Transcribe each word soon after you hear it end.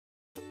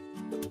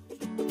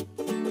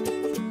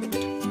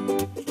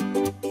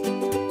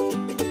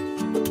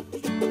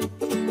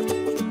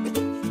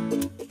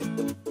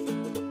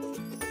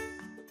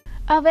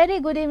A very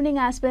good evening,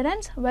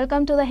 aspirants.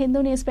 Welcome to the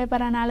Hindu newspaper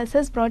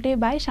analysis brought to you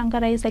by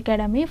Shankar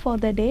Academy for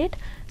the date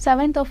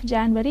 7th of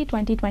January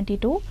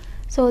 2022.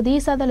 So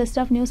these are the list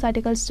of news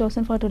articles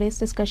chosen for today's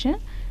discussion.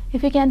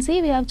 If you can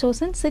see, we have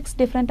chosen 6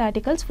 different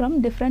articles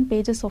from different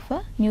pages of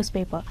a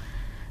newspaper.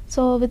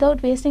 So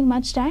without wasting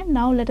much time,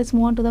 now let us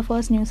move on to the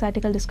first news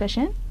article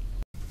discussion.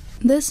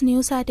 This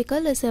news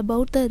article is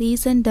about the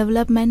recent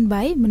development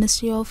by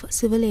Ministry of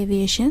Civil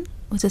Aviation,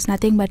 which is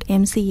nothing but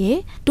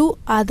MCA, to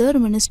other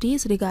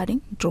ministries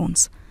regarding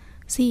drones.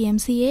 See,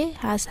 MCA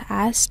has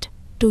asked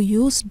to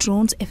use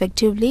drones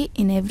effectively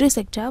in every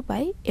sector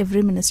by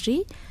every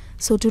ministry.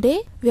 So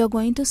today we are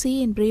going to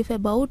see in brief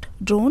about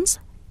drones,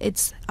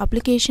 its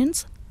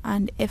applications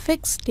and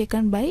effects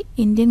taken by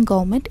Indian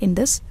government in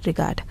this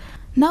regard.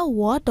 Now,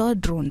 what are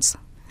drones?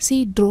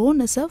 See,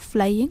 drone is a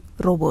flying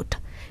robot.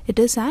 It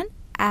is an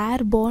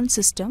airborne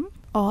system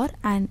or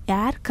an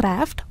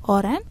aircraft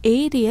or an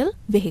aerial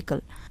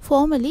vehicle.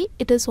 Formally,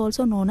 it is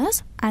also known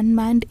as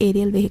unmanned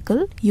aerial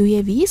vehicle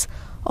UAVs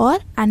or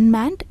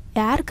unmanned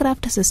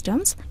aircraft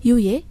systems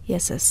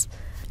UASs.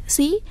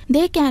 See,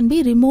 they can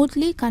be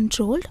remotely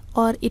controlled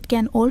or it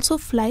can also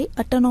fly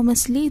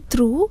autonomously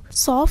through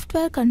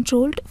software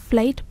controlled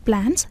flight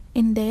plans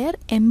in their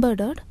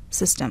embedded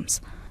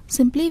systems.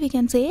 Simply, we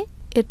can say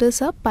it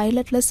is a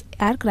pilotless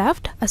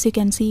aircraft, as you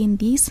can see in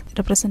these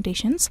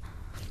representations.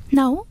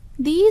 Now,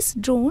 these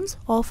drones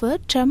offer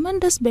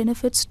tremendous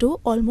benefits to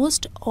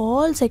almost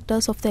all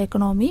sectors of the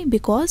economy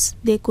because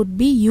they could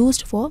be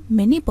used for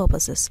many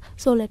purposes.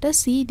 So let us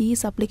see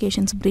these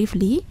applications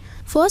briefly.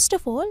 First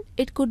of all,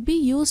 it could be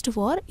used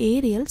for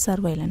aerial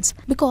surveillance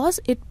because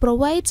it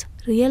provides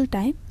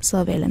real-time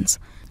surveillance.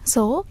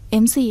 So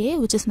MCA,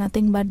 which is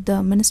nothing but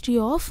the Ministry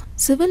of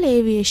Civil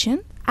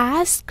Aviation,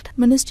 asked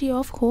Ministry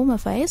of Home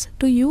Affairs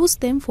to use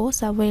them for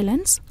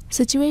surveillance,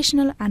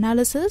 situational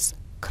analysis,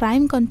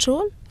 crime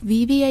control,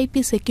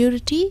 VVIP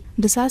security,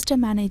 disaster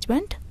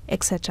management,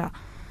 etc.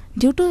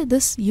 Due to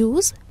this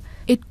use,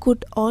 it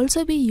could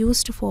also be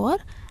used for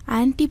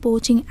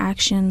anti-poaching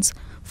actions,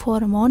 for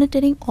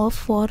monitoring of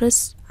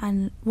forests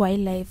and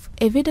wildlife,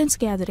 evidence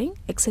gathering,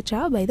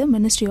 etc. by the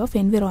Ministry of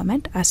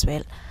Environment as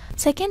well.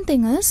 Second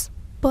thing is,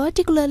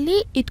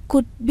 particularly it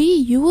could be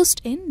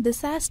used in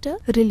disaster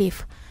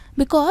relief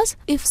because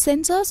if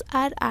sensors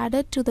are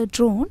added to the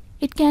drone,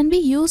 it can be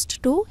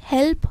used to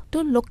help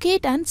to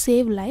locate and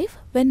save life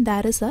when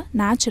there is a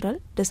natural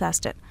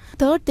disaster.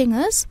 Third thing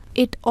is,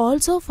 it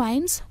also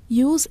finds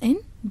use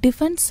in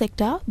defense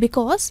sector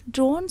because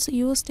drones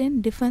used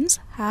in defense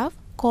have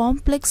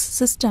complex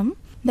system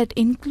that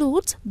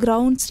includes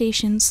ground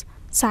stations,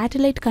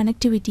 satellite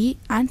connectivity,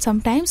 and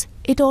sometimes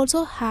it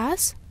also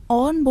has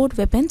onboard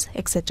weapons,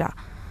 etc.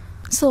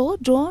 So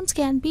drones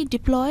can be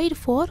deployed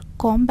for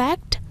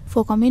combat,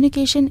 for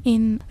communication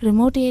in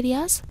remote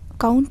areas,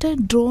 counter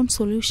drone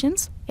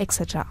solutions,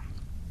 etc.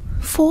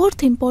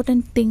 Fourth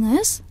important thing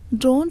is,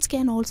 drones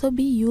can also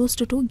be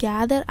used to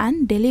gather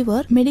and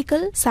deliver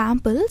medical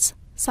samples,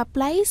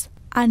 supplies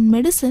and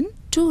medicine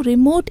to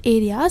remote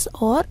areas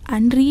or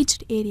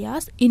unreached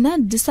areas in a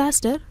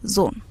disaster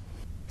zone.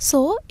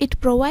 So it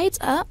provides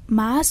a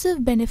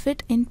massive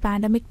benefit in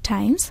pandemic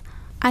times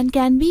and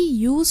can be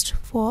used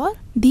for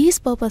these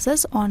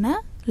purposes on a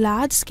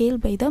large scale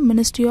by the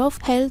Ministry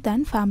of Health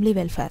and Family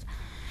Welfare.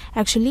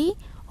 Actually,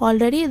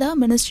 already the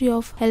Ministry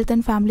of Health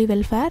and Family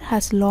Welfare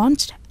has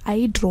launched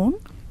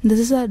iDrone. This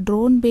is a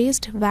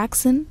drone-based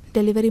vaccine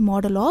delivery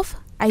model of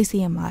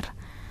ICMR.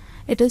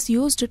 It is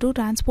used to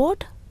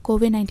transport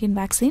COVID-19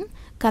 vaccine.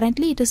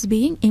 Currently, it is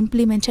being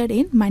implemented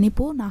in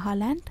Manipur,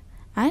 Nagaland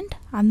and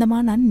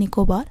Andaman and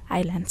Nicobar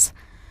Islands.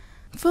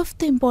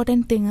 Fifth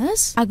important thing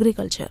is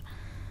agriculture.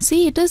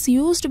 See, it is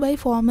used by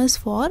farmers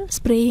for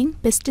spraying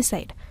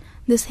pesticide.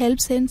 This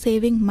helps in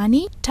saving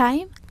money,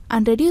 time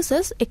and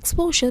reduces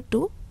exposure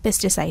to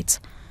pesticides.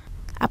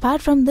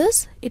 Apart from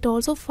this, it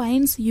also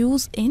finds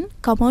use in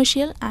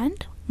commercial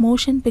and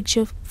motion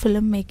picture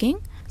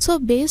filmmaking. So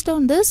based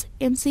on this,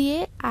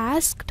 MCA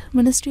asked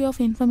Ministry of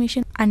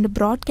Information and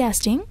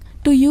Broadcasting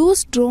to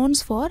use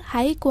drones for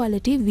high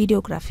quality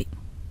videography.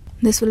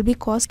 This will be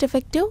cost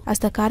effective as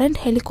the current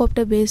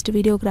helicopter based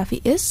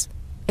videography is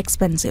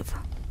expensive.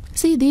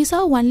 See, these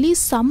are only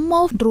some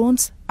of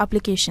drones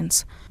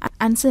applications,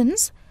 and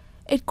since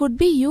it could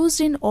be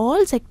used in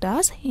all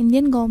sectors,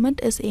 Indian government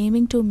is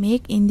aiming to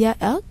make India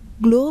a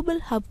global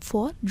hub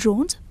for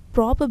drones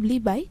probably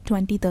by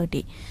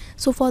 2030.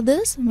 So for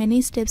this,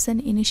 many steps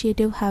and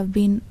initiatives have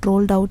been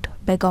rolled out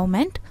by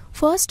government.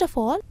 First of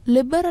all,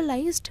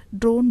 liberalized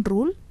drone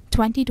rule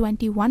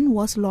 2021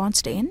 was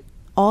launched in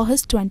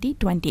August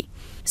 2020.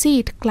 See,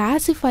 it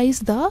classifies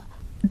the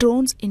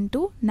drones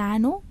into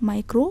nano,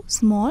 micro,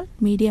 small,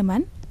 medium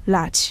and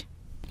large.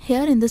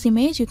 Here in this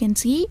image you can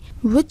see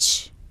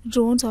which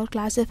drones are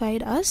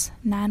classified as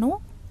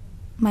nano,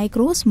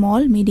 micro,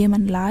 small, medium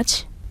and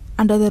large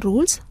under the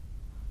rules.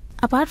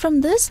 Apart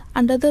from this,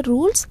 under the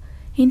rules,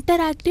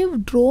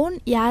 interactive drone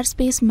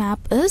airspace map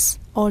is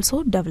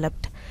also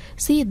developed.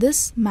 See,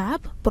 this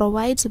map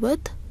provides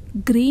with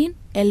green,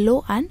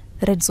 yellow and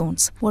red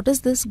zones. What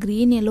is this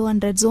green, yellow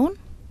and red zone?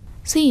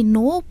 See,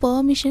 no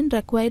permission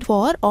required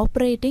for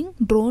operating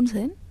drones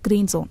in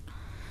green zone.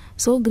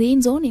 So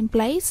green zone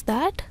implies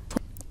that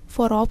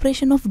for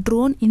operation of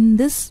drone in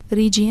this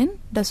region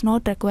does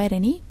not require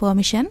any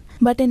permission,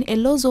 but in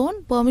yellow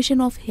zone permission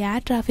of air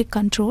traffic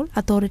control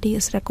authority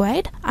is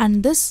required,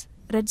 and this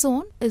red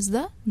zone is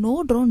the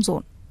no drone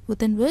zone,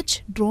 within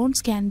which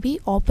drones can be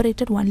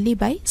operated only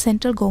by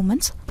central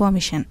government's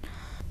permission.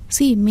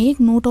 See, make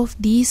note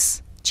of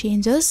these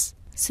changes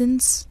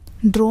since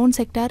drone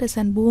sector is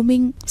a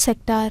booming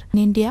sector in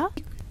India.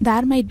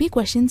 There might be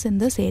questions in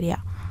this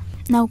area.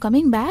 Now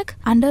coming back,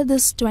 under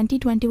this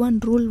 2021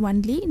 rule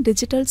only,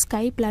 Digital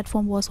Sky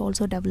platform was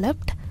also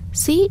developed.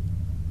 See,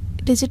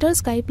 Digital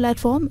Sky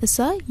platform is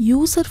a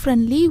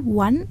user-friendly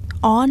one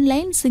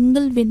online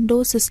single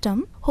window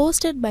system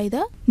hosted by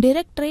the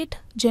Directorate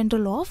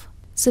General of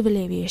Civil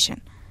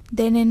Aviation.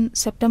 Then in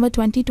September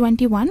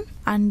 2021,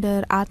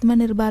 under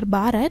Atmanirbhar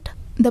Bharat,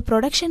 the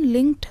production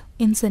linked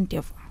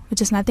incentive,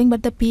 which is nothing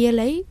but the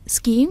PLI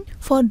scheme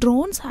for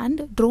drones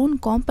and drone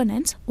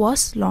components,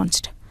 was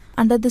launched.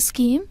 Under the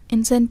scheme,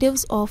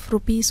 incentives of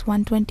rupees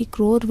 120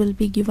 crore will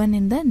be given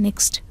in the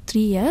next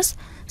 3 years.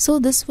 So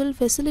this will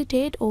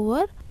facilitate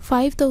over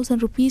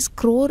 5,000 rupees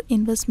crore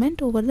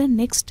investment over the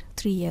next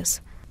 3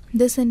 years.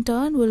 This in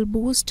turn will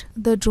boost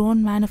the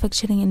drone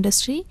manufacturing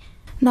industry.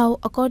 Now,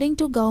 according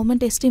to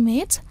government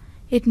estimates,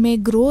 it may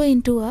grow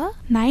into a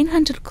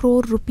 900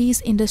 crore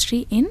rupees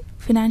industry in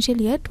financial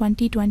year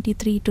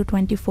 2023 to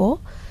 24.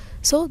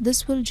 So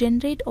this will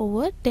generate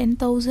over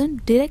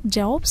 10,000 direct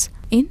jobs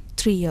in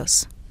 3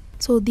 years.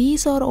 So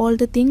these are all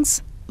the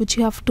things which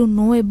you have to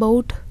know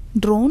about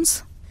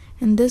drones.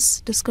 In this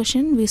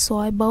discussion, we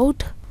saw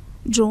about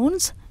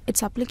drones,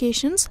 its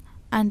applications,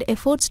 and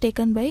efforts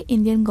taken by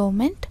Indian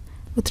government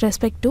with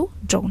respect to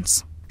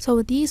drones. So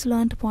with these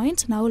learned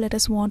points, now let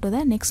us move on to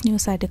the next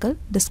news article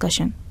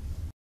discussion.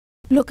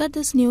 Look at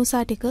this news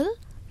article.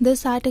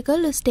 This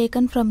article is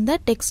taken from the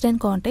text and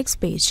context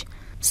page.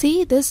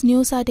 See, this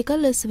news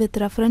article is with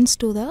reference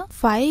to the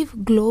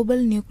 5 global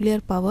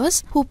nuclear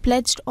powers who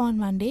pledged on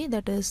Monday,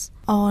 that is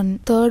on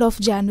 3rd of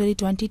January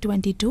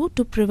 2022,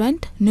 to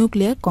prevent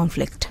nuclear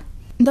conflict.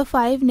 The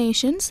 5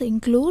 nations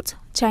include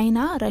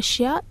China,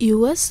 Russia,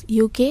 US,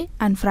 UK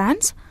and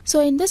France. So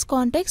in this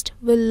context,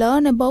 we'll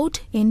learn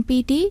about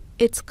NPT,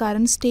 its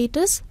current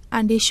status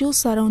and issues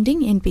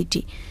surrounding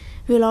NPT.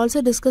 We'll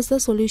also discuss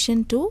the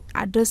solution to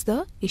address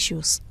the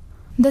issues.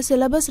 The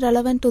syllabus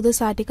relevant to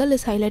this article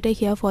is highlighted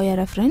here for your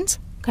reference.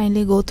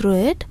 Kindly go through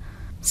it.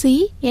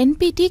 See,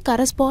 NPT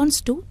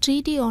corresponds to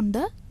Treaty on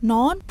the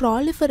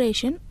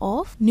Non-Proliferation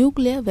of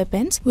Nuclear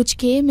Weapons, which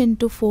came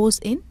into force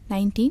in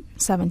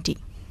 1970.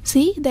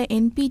 See, the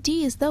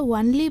NPT is the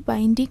only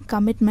binding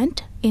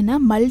commitment in a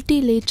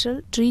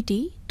multilateral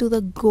treaty to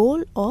the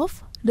goal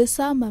of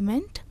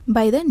disarmament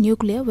by the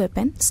nuclear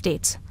weapon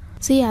states.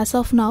 See, as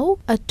of now,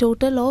 a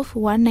total of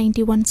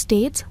 191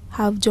 states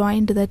have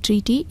joined the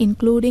treaty,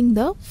 including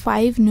the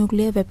 5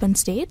 nuclear weapon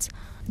states.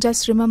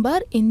 Just remember,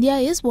 India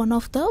is one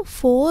of the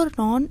 4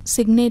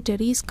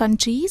 non-signatories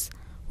countries,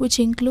 which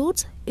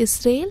includes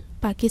Israel,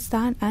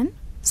 Pakistan and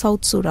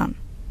South Sudan.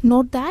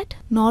 Note that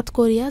North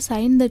Korea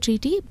signed the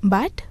treaty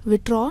but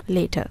withdraw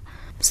later.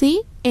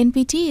 See,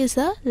 NPT is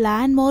a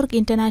landmark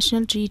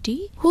international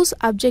treaty whose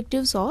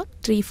objectives are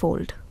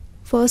threefold.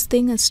 First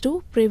thing is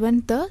to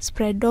prevent the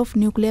spread of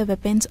nuclear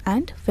weapons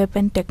and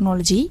weapon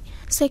technology.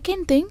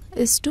 Second thing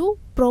is to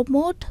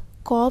promote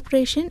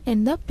cooperation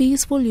in the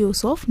peaceful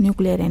use of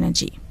nuclear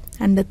energy.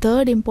 And the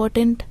third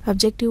important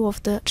objective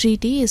of the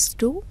treaty is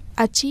to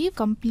achieve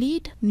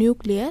complete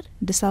nuclear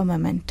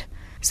disarmament.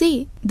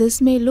 See,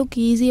 this may look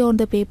easy on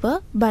the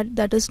paper, but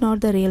that is not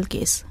the real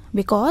case,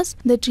 because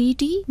the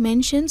treaty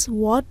mentions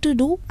what to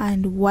do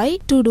and why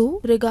to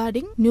do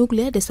regarding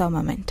nuclear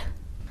disarmament.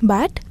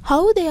 But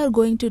how they are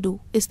going to do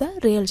is the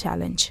real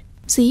challenge.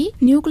 See,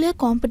 nuclear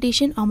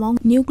competition among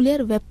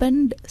nuclear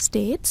weaponed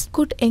states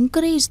could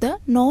encourage the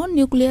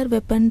non-nuclear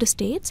weaponed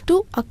states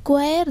to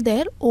acquire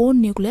their own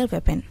nuclear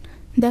weapon.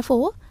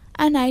 Therefore,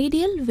 an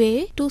ideal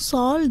way to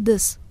solve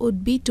this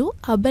would be to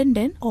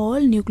abandon all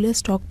nuclear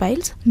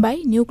stockpiles by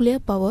nuclear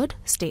powered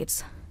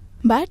states.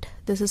 But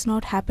this is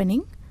not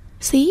happening.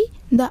 See,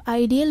 the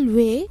ideal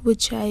way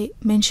which I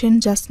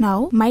mentioned just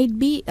now might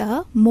be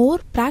a more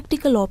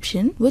practical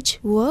option which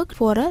worked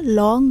for a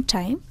long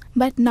time,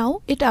 but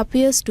now it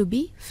appears to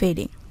be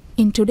fading.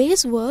 In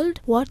today's world,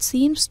 what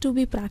seems to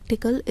be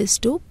practical is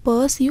to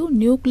pursue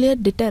nuclear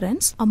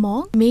deterrence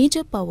among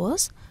major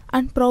powers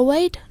and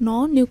provide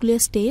non-nuclear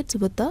states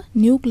with a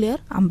nuclear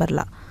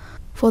umbrella.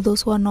 For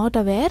those who are not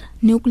aware,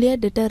 nuclear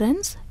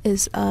deterrence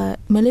is a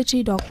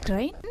military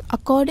doctrine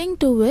according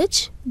to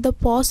which the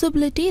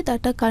possibility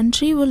that a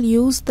country will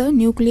use the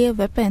nuclear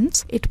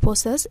weapons it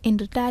possesses in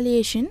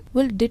retaliation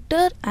will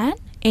deter an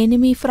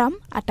enemy from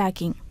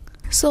attacking.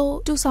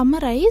 So, to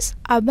summarize,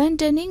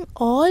 abandoning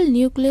all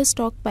nuclear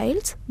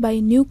stockpiles by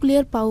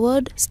nuclear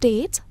powered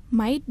states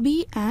might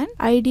be an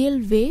ideal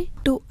way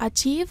to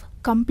achieve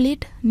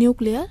complete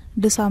nuclear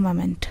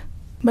disarmament.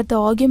 But the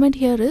argument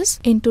here is,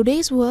 in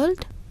today's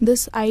world,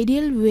 this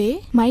ideal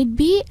way might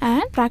be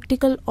a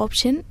practical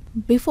option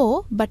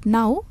before, but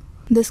now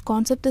this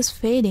concept is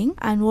fading,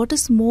 and what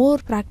is more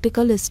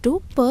practical is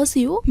to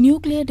pursue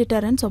nuclear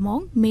deterrence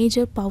among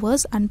major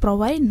powers and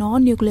provide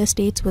non-nuclear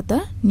states with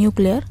a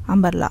nuclear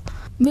umbrella.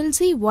 We'll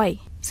see why.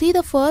 See,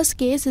 the first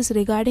case is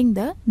regarding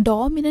the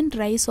dominant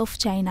rise of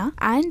China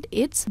and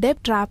its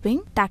debt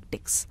trapping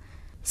tactics.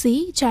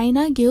 See,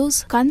 China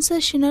gives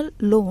concessional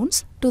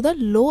loans to the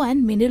low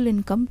and middle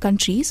income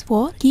countries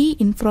for key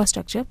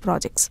infrastructure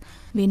projects.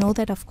 We know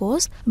that, of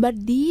course,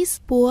 but these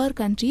poor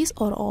countries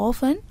are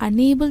often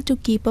unable to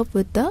keep up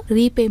with the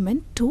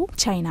repayment to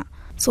China.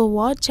 So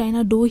what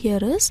China do here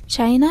is,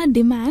 China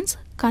demands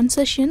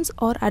concessions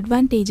or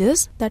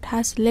advantages that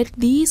has led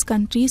these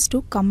countries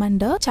to come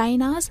under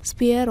China's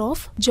sphere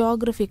of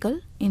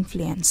geographical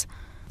influence.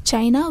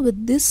 China,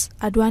 with this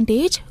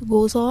advantage,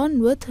 goes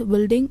on with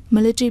building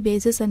military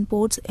bases and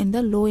ports in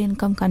the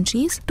low-income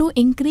countries to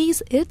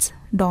increase its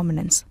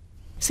dominance.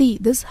 See,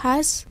 this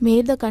has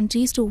made the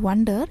countries to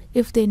wonder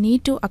if they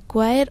need to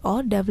acquire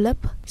or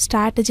develop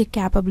strategic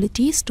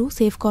capabilities to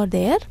safeguard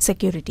their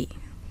security.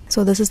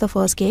 So this is the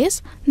first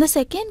case. The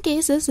second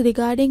case is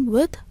regarding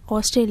with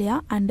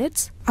Australia and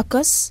its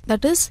AUKUS,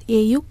 that is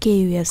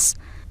AUKUS.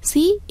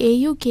 See,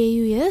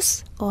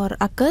 AUKUS or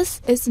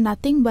AUKUS is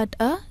nothing but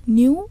a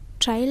new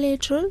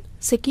trilateral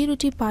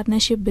security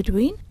partnership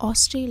between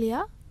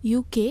Australia,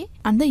 UK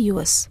and the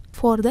US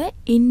for the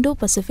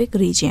Indo-Pacific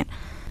region.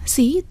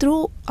 See,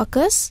 through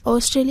AUKUS,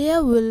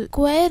 Australia will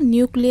acquire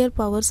nuclear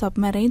power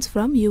submarines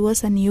from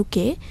US and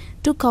UK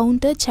to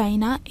counter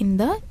China in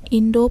the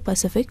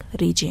Indo-Pacific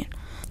region.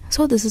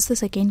 So this is the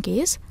second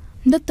case.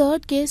 The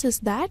third case is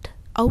that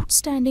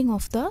outstanding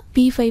of the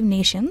P5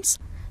 nations.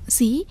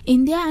 See,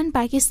 India and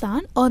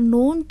Pakistan are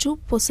known to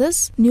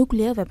possess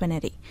nuclear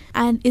weaponry,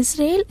 and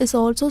Israel is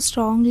also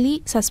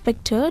strongly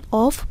suspected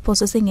of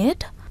possessing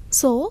it.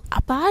 So,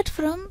 apart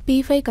from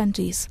P5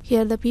 countries,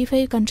 here the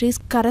P5 countries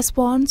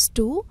corresponds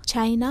to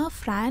China,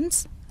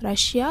 France,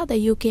 Russia,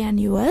 the UK and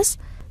US.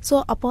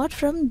 So, apart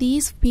from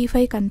these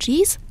P5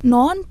 countries,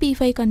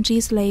 non-P5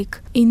 countries like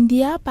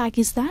India,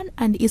 Pakistan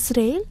and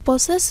Israel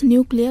possess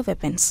nuclear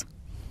weapons.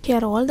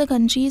 Here all the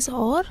countries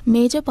are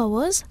major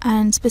powers,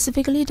 and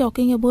specifically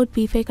talking about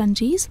P5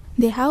 countries,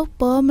 they have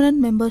permanent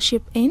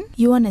membership in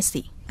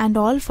UNSC and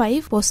all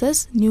 5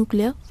 possess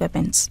nuclear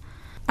weapons.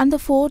 And the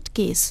fourth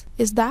case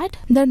is that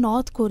the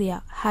North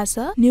Korea has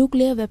a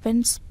nuclear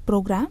weapons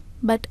program,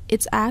 but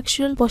its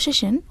actual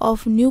possession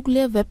of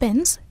nuclear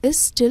weapons is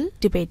still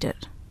debated.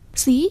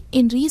 See,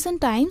 in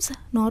recent times,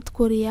 North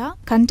Korea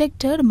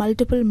conducted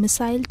multiple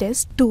missile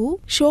tests to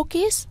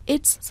showcase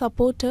its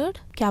supported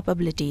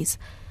capabilities.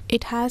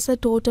 It has a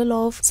total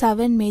of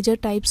 7 major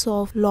types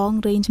of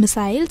long-range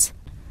missiles.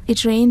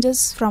 It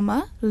ranges from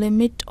a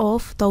limit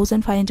of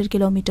 1,500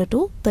 km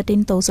to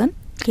 13,000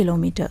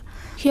 km.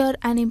 Here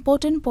an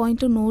important point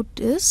to note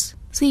is,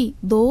 see,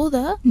 though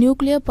the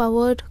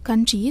nuclear-powered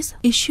countries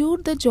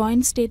issued the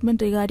joint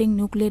statement regarding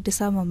nuclear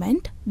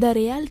disarmament, the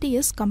reality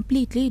is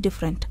completely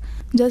different.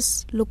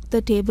 Just look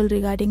the table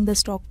regarding the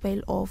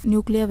stockpile of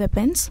nuclear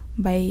weapons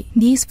by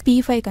these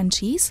P5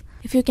 countries.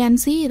 If you can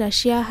see,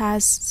 Russia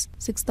has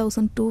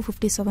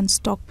 6,257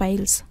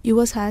 stockpiles.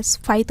 US has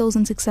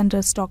 5,600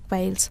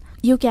 stockpiles.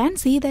 You can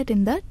see that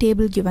in the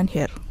table given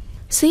here.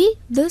 See,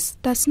 this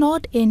does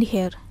not end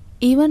here.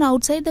 Even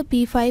outside the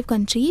P5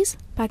 countries,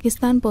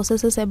 Pakistan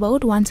possesses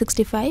about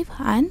 165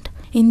 and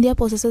India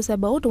possesses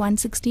about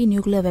 160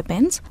 nuclear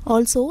weapons.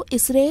 Also,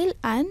 Israel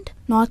and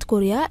North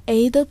Korea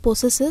either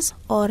possesses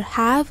or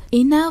have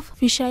enough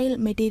fissile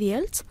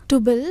materials to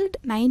build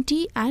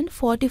 90 and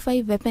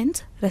 45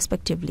 weapons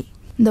respectively.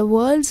 The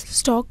world's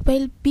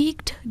stockpile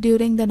peaked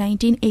during the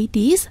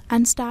 1980s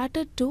and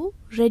started to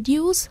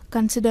reduce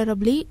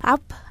considerably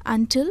up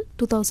until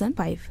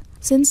 2005.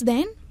 Since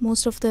then,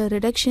 most of the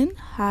reduction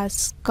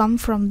has come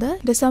from the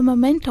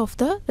disarmament of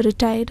the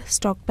retired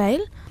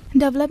stockpile.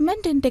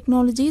 Development in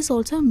technologies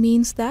also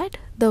means that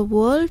the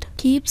world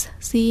keeps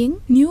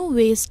seeing new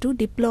ways to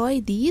deploy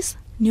these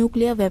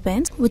nuclear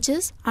weapons, which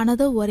is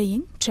another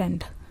worrying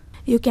trend.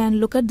 You can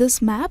look at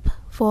this map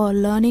for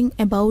learning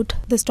about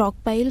the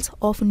stockpiles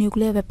of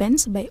nuclear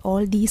weapons by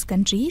all these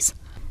countries.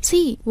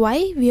 See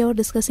why we are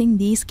discussing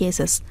these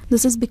cases.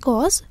 This is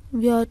because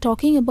we are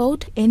talking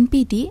about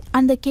NPT,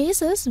 and the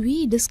cases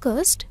we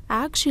discussed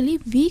actually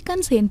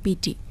weakens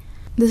NPT.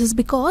 This is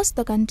because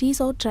the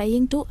countries are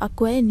trying to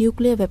acquire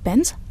nuclear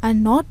weapons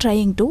and not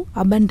trying to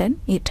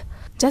abandon it.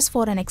 Just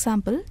for an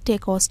example,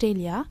 take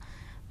Australia.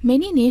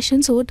 Many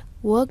nations would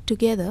work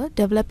together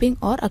developing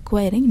or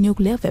acquiring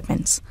nuclear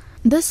weapons.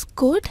 This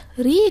could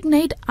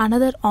reignite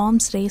another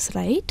arms race,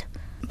 right?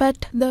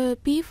 But the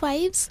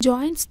P5's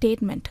joint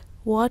statement,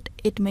 what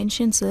it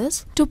mentions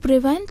is to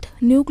prevent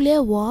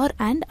nuclear war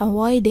and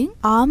avoiding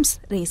arms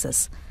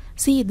races.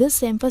 See,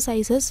 this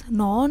emphasizes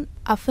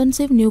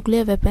non-offensive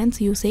nuclear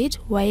weapons usage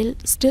while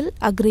still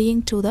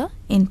agreeing to the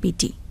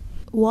NPT.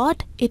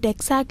 what it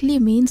exactly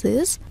means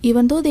is,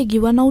 even though they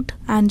given out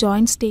a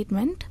joint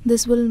statement,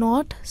 this will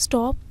not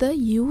stop the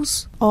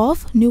use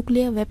of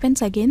nuclear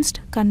weapons against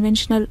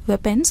conventional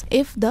weapons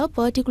if the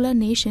particular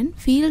nation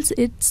feels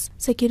its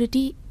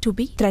security to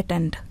be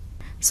threatened.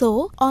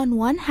 So, on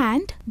one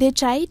hand, they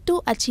tried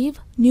to achieve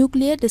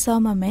nuclear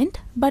disarmament,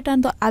 but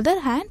on the other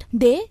hand,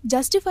 they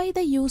justify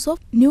the use of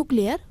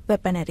nuclear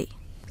weaponry.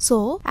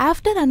 So,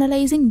 after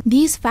analyzing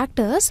these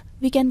factors,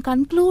 we can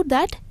conclude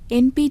that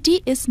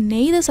NPT is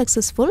neither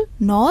successful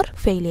nor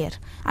failure,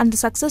 and the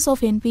success of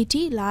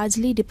NPT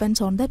largely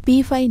depends on the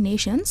P5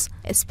 nations,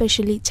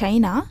 especially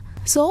China.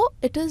 So,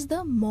 it is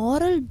the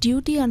moral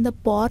duty on the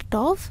part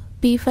of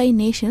P5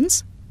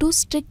 nations to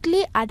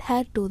strictly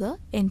adhere to the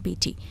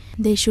NPT.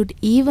 They should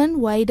even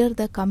widen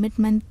the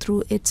commitment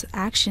through its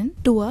action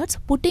towards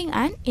putting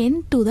an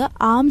end to the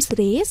arms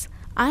race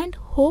and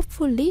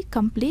hopefully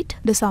complete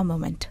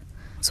disarmament.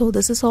 So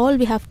this is all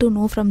we have to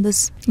know from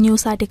this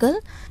news article.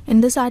 In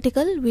this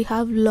article, we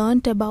have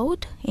learnt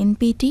about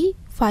NPT,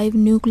 5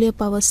 nuclear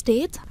power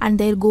states and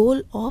their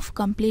goal of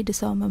complete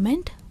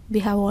disarmament. We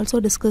have also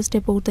discussed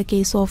about the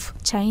case of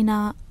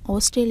China,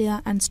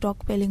 Australia and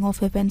stockpiling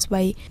of weapons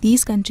by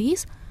these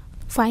countries.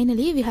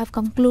 Finally, we have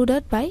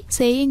concluded by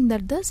saying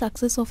that the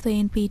success of the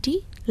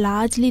NPT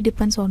largely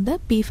depends on the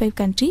P5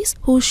 countries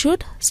who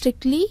should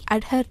strictly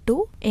adhere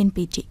to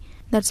NPT.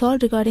 That's all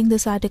regarding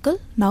this article.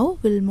 Now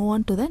we'll move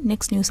on to the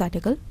next news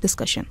article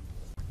discussion.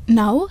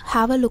 Now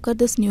have a look at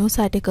this news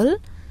article.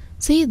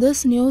 See,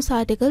 this news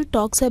article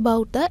talks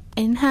about the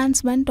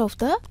enhancement of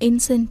the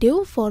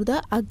incentive for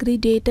the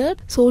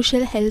accredited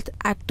social health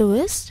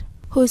activist,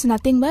 who is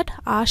nothing but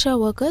ASHA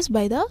workers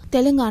by the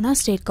Telangana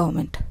state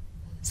government.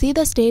 See,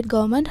 the state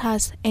government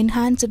has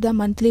enhanced the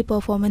monthly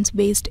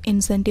performance-based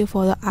incentive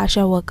for the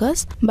ASHA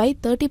workers by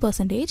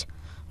 30%,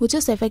 which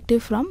is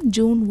effective from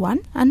June 1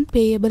 and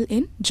payable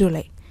in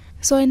July.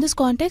 So in this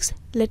context,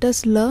 let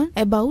us learn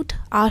about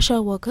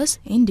ASHA workers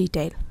in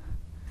detail.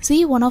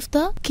 See, one of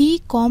the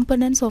key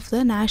components of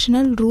the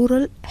National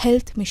Rural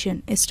Health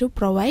Mission is to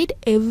provide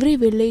every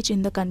village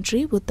in the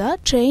country with a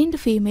trained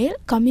female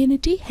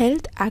community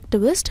health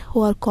activist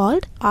who are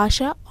called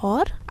ASHA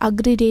or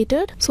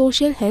Accredited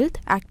Social Health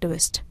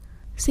Activist.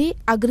 See,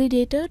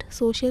 Accredited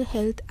Social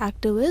Health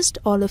Activist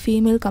or the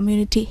female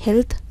community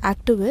health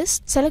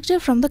activist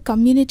selected from the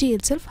community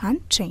itself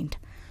and trained.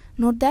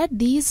 Note that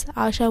these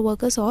ASHA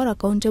workers are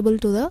accountable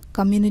to the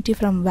community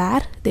from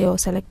where they are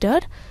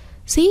selected.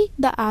 See,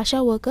 the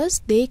ASHA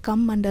workers, they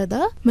come under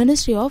the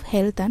Ministry of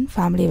Health and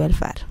Family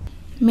Welfare.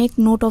 Make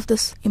note of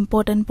this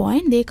important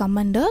point. They come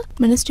under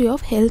Ministry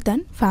of Health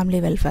and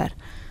Family Welfare.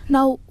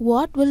 Now,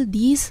 what will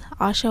these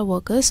ASHA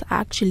workers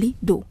actually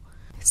do?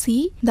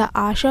 See, the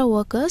ASHA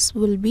workers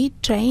will be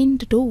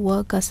trained to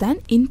work as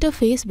an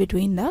interface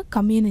between the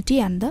community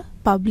and the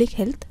public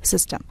health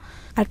system.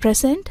 At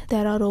present,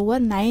 there are over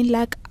 9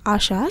 lakh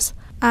ASHAs,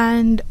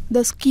 and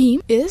the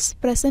scheme is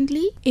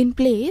presently in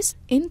place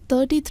in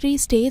 33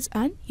 states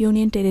and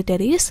union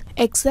territories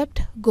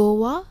except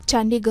Goa,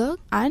 Chandigarh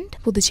and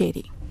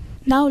Puducherry.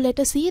 Now let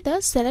us see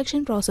the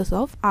selection process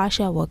of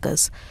ASHA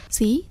workers.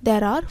 See,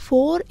 there are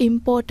 4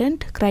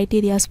 important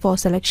criteria for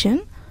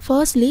selection.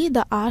 Firstly,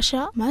 the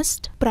ASHA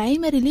must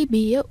primarily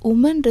be a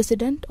woman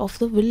resident of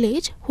the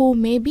village who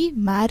may be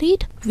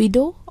married,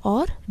 widow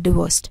or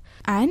divorced,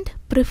 and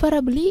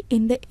preferably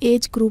in the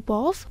age group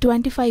of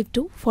 25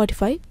 to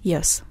 45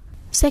 years.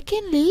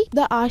 Secondly,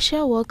 the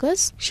ASHA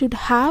workers should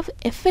have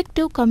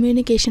effective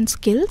communication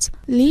skills,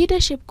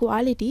 leadership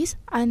qualities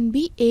and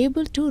be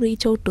able to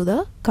reach out to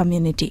the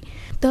community.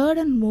 Third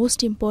and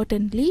most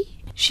importantly,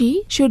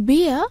 she should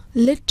be a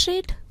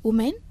literate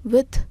woman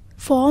with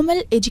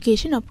formal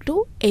education up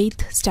to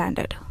 8th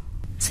standard.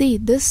 See,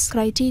 this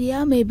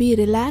criteria may be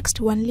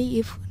relaxed only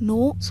if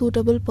no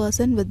suitable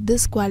person with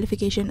this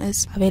qualification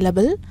is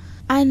available.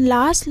 And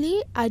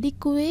lastly,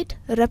 adequate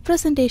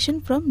representation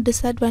from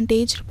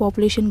disadvantaged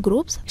population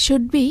groups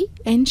should be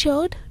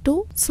ensured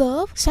to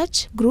serve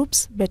such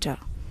groups better.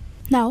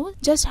 Now,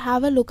 just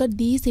have a look at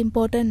these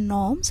important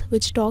norms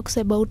which talks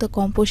about the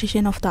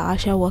composition of the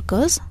ASHA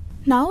workers.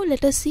 Now,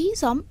 let us see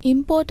some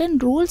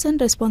important rules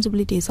and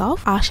responsibilities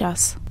of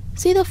ASHAs.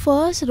 See, the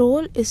first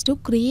role is to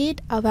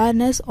create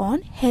awareness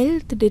on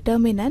health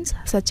determinants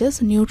such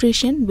as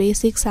nutrition,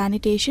 basic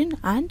sanitation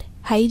and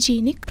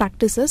hygienic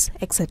practices,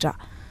 etc.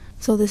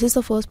 So this is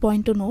the first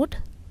point to note.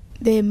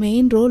 Their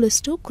main role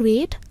is to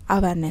create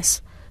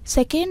awareness.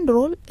 Second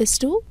role is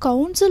to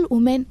counsel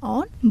women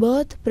on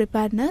birth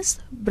preparedness,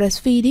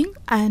 breastfeeding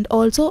and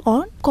also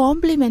on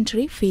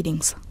complementary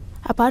feedings.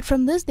 Apart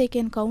from this, they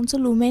can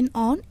counsel women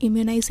on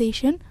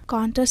immunization,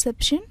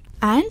 contraception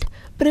and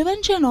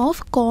prevention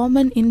of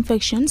common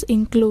infections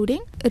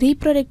including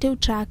reproductive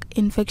tract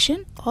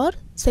infection or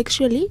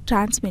sexually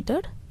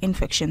transmitted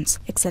infections,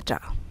 etc.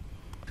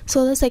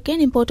 So the second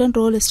important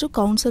role is to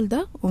counsel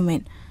the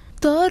women.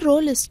 Third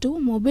role is to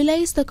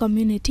mobilize the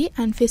community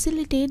and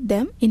facilitate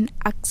them in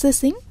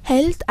accessing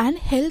health and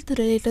health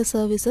related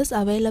services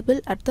available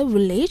at the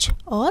village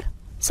or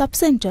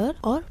sub-center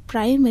or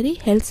primary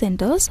health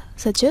centers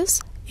such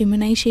as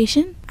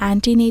immunization,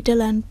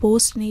 antenatal and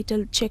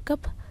postnatal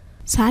checkup,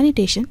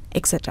 sanitation,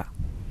 etc.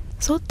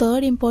 So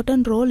third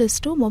important role is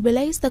to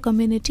mobilize the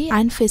community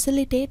and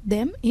facilitate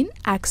them in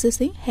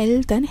accessing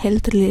health and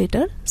health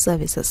related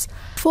services.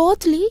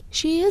 Fourthly,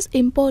 she is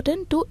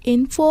important to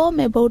inform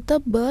about the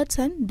births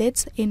and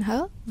deaths in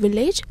her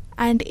village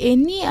and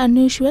any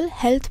unusual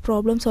health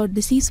problems or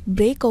disease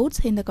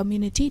breakouts in the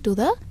community to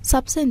the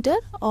sub-center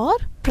or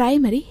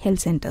primary health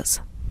centers.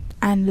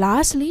 And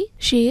lastly,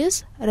 she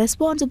is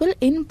responsible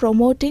in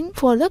promoting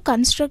for the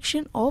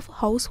construction of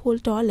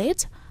household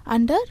toilets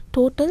under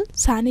total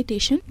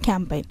sanitation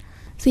campaign.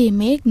 See,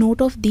 make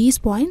note of these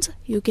points.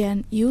 You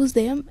can use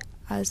them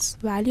as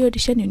value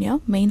addition in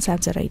your mains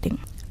answer writing.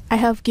 I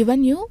have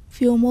given you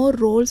few more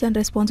roles and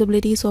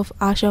responsibilities of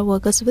ASHA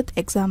workers with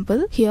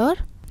example here.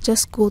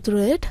 Just go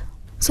through it.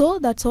 So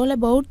that's all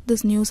about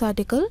this news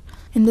article.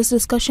 In this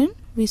discussion,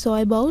 we saw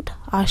about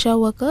ASHA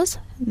workers,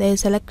 their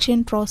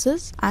selection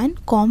process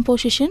and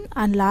composition,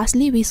 and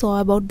lastly we saw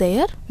about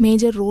their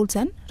major roles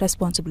and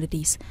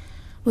responsibilities.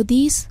 With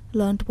these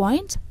learned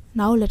points,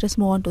 now let us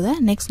move on to the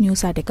next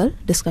news article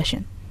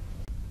discussion.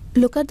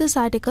 Look at this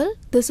article.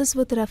 This is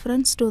with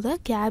reference to the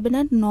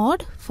cabinet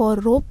nod for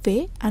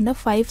ropeway and a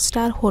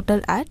 5-star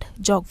hotel at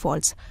Jog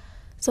Falls.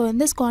 So in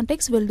this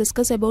context, we'll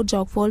discuss about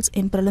Jog Falls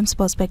in prelims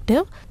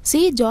perspective.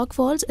 See, Jog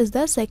Falls is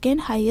the second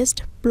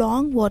highest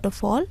plong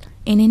waterfall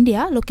in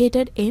India,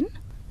 located in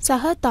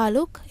Sahar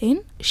Taluk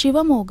in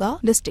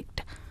Shivamoga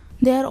district.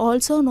 They are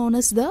also known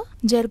as the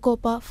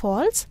Jerkopa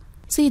Falls.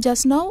 See,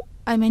 just now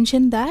I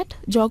mentioned that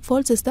Jog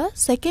Falls is the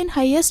second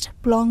highest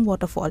plong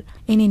waterfall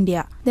in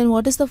India. Then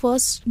which is the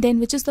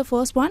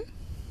first one?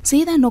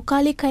 See, the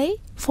Nokkalikai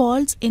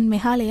Falls in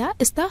Meghalaya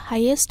is the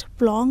highest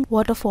plong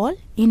waterfall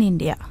in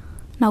India.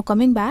 Now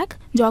coming back,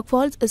 Jog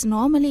Falls is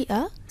normally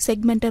a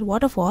segmented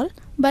waterfall,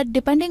 but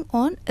depending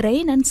on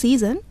rain and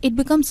season, it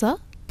becomes a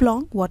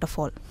plong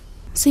waterfall.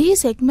 See,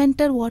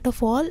 segmented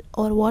waterfall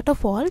or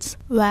waterfalls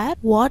where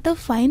water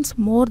finds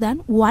more than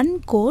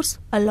one course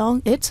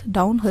along its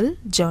downhill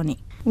journey.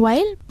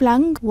 While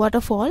plung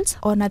waterfalls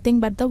are nothing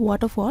but the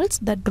waterfalls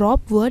that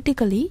drop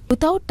vertically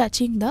without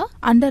touching the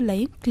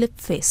underlying cliff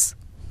face.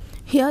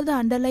 Here the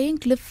underlying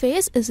cliff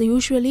face is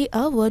usually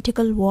a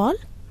vertical wall.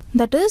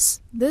 That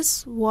is,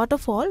 this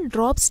waterfall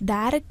drops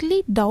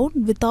directly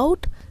down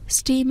without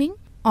steaming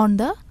on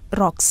the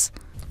rocks.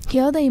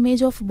 Here the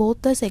image of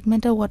both the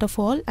segmented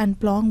waterfall and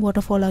plong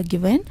waterfall are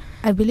given.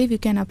 I believe you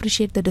can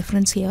appreciate the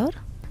difference here.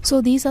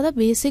 So these are the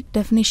basic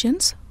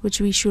definitions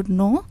which we should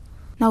know.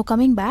 Now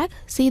coming back,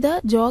 see, the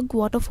Jog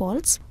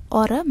waterfalls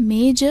are a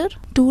major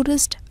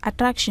tourist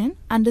attraction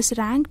and is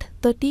ranked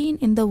 13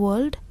 in the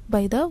world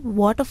by the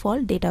waterfall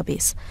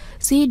database.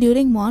 See,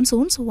 during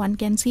monsoons, one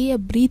can see a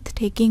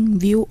breathtaking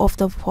view of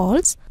the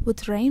falls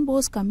with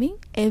rainbows coming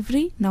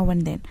every now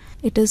and then.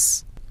 It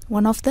is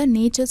one of the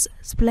nature's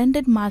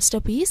splendid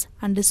masterpiece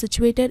and is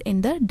situated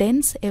in the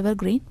dense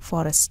evergreen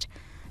forest.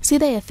 See,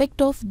 the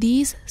effect of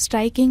these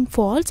striking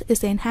falls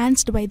is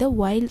enhanced by the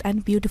wild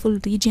and beautiful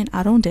region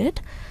around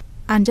it.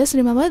 And just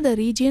remember, the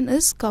region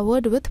is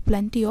covered with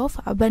plenty of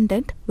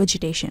abundant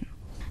vegetation.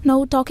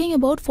 Now talking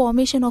about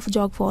formation of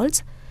Jog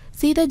Falls,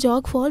 see, the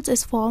Jog Falls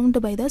is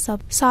formed by the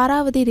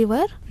Saravati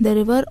river. The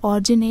river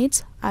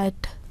originates at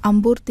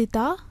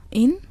Amburtita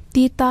in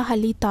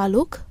Tirthahalli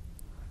Taluk,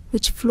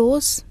 which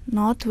flows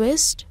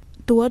northwest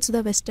towards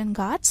the Western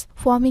Ghats,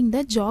 forming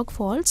the Jog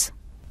Falls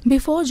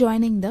before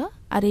joining the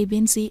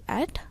Arabian Sea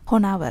at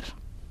Honavar.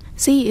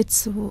 See,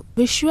 it's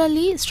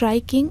visually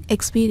striking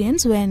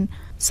experience when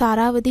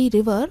Saravati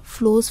river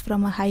flows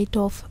from a height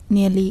of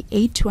nearly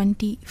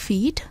 820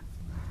 feet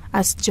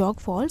as Jog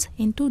Falls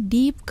into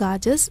deep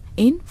gorges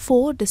in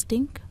 4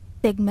 distinct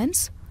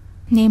segments,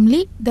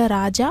 namely the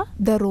Raja,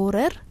 the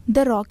Roarer,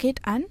 the Rocket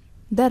and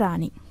the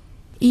Rani.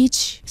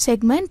 Each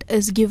segment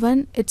is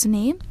given its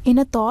name in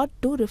a thought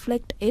to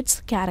reflect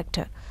its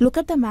character. Look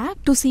at the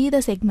map to see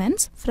the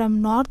segments.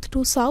 From north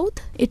to south,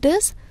 it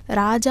is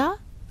Raja,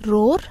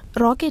 Roar,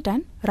 Rocket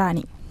and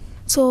Rani.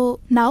 So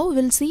now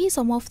we'll see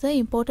some of the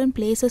important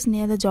places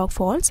near the Jog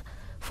Falls.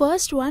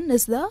 First one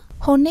is the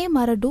Honne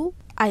Maradu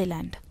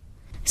Island.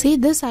 See,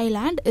 this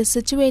island is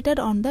situated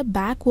on the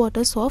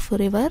backwaters of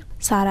river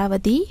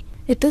Saravati.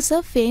 It is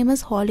a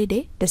famous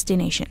holiday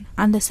destination.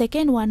 And the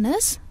second one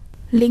is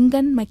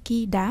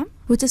Linganmakki Dam,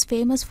 which is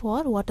famous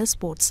for water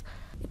sports.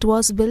 It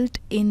was built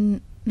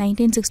in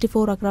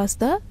 1964 across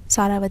the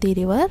Saravati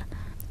river.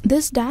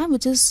 This dam,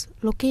 which is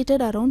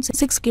located around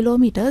 6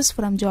 kilometers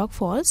from Jog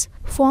Falls,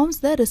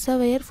 forms the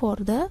reservoir for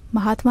the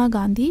Mahatma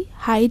Gandhi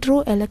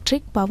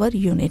hydroelectric power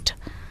unit.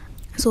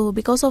 So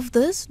because of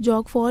this,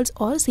 Jog Falls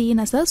are seen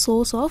as a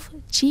source of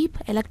cheap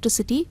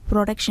electricity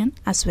production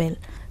as well.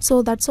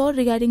 So that's all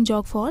regarding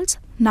Jog Falls.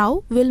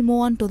 Now we'll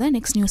move on to the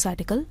next news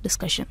article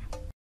discussion.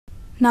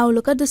 Now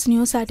look at this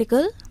news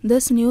article.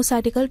 This news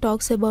article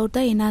talks about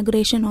the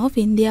inauguration of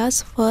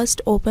India's first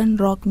open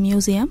rock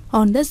museum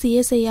on the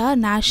CSIR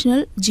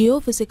National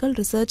Geophysical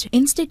Research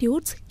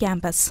Institute's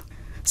campus.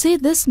 See,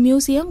 this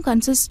museum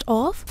consists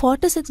of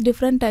 46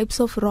 different types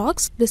of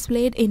rocks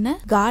displayed in a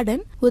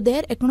garden with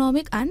their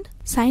economic and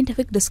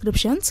scientific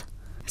descriptions.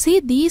 See,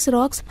 these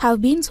rocks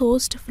have been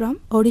sourced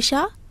from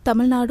Odisha,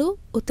 Tamil Nadu,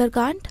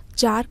 Uttarakhand,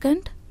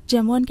 Jharkhand,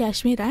 Jammu and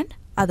Kashmir and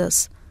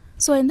others.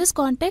 So in this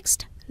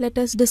context, let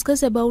us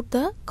discuss about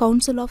the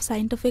Council of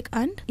Scientific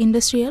and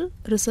Industrial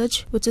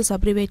Research, which is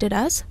abbreviated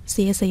as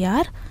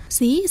CSIR.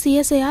 See,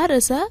 CSIR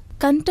is a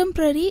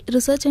contemporary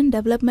research and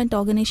development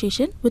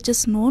organization which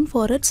is known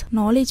for its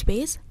knowledge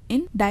base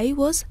in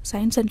diverse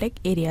science and tech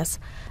areas.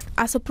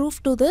 As a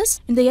proof to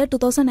this, in the year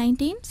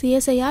 2019,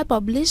 CSIR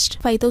published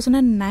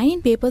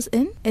 5009 papers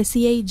in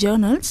SCI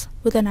journals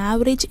with an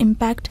average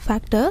impact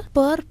factor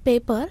per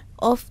paper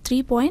of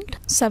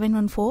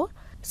 3.714.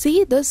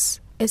 See, this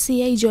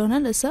SCI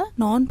journal is a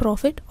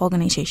non-profit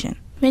organization.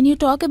 When you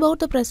talk about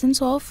the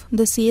presence of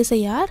the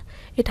CSIR,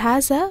 it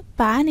has a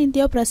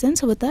pan-India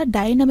presence with a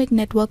dynamic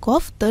network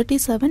of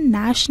 37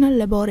 national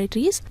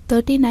laboratories,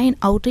 39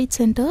 outreach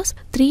centers,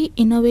 3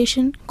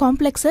 innovation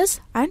complexes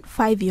and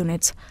 5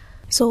 units.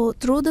 So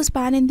through this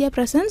pan-India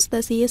presence, the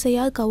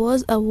CSIR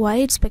covers a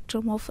wide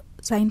spectrum of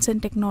science and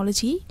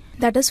technology,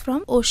 that is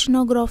from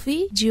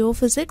oceanography,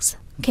 geophysics,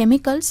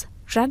 chemicals,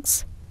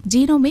 drugs,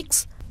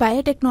 genomics,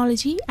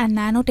 biotechnology and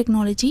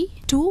nanotechnology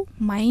to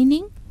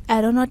mining,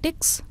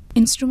 aeronautics,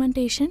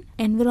 instrumentation,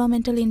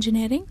 environmental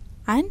engineering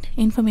and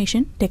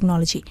information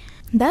technology.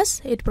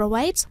 Thus, it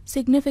provides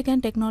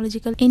significant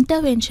technological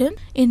intervention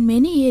in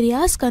many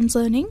areas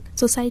concerning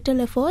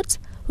societal efforts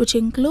which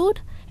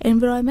include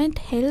environment,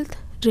 health,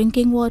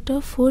 drinking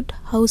water, food,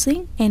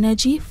 housing,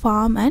 energy,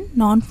 farm and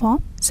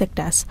non-farm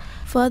sectors.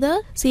 Further,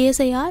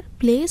 CSIR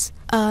plays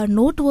a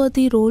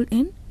noteworthy role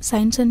in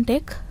science and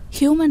tech,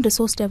 human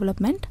resource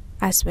development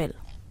as well.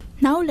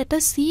 Now let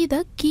us see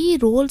the key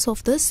roles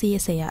of the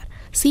CSIR.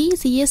 See,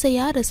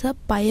 CSIR is a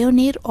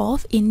pioneer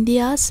of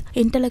India's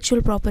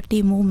intellectual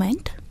property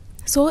movement.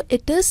 So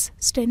it is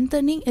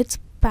strengthening its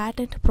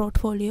patent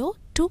portfolio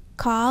to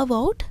carve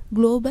out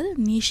global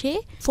niche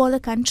for the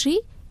country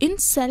in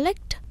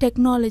select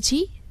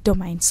technology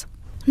domains.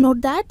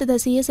 Note that the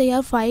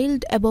CSIR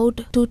filed about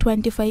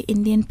 225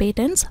 Indian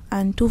patents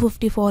and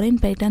 250 foreign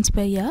patents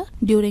per year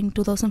during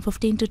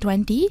 2015 to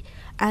 20,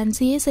 and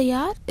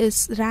CSIR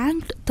is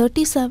ranked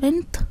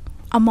 37th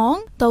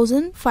among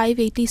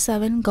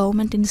 1,587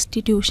 government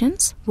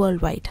institutions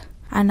worldwide.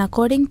 And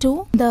according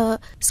to the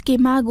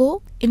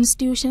Scimago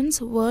Institutions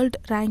World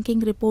Ranking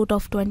Report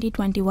of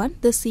 2021,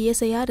 the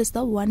CSIR is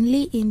the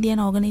only Indian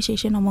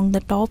organization among the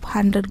top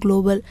 100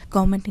 global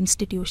government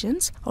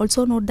institutions.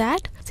 Also note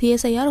that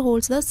CSIR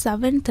holds the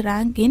 7th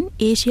rank in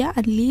Asia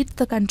and leads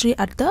the country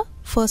at the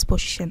first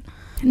position.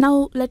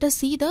 Now let us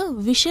see the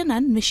vision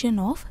and mission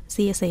of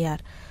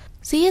CSIR.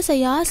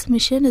 CSIR's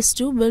mission is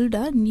to build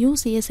a new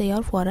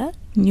CSIR for a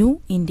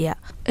new India.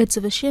 Its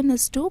vision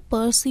is to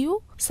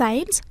pursue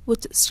science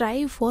which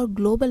strive for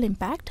global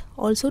impact,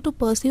 also to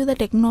pursue the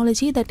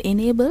technology that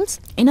enables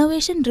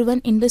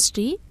innovation-driven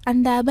industry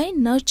and thereby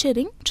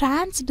nurturing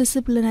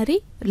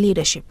transdisciplinary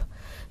leadership.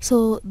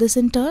 So this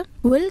in turn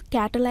will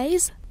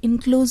catalyze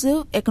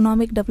inclusive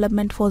economic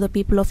development for the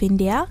people of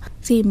India.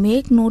 See,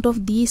 make note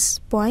of these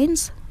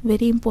points,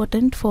 very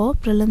important for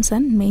prelims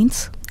and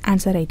mains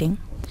answer writing.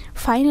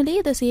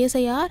 Finally, the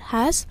CSIR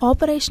has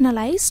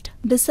operationalized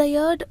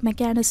desired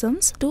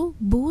mechanisms to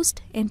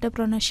boost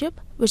entrepreneurship,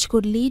 which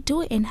could lead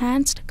to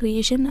enhanced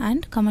creation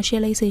and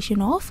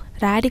commercialization of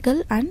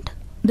radical and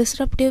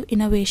disruptive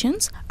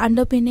innovations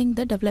underpinning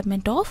the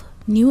development of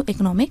new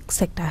economic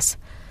sectors.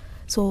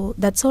 So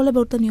that's all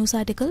about the news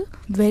article.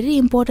 Very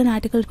important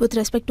article with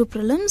respect to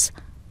prelims.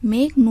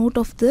 Make note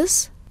of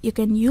this. You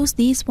can use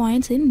these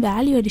points in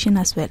value addition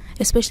as well.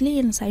 Especially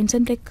in science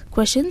and tech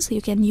questions,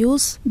 you can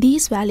use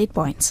these valid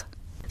points.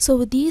 So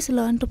with these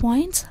learned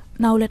points,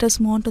 now let us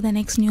move on to the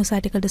next news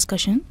article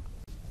discussion.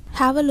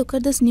 Have a look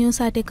at this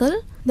news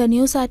article. The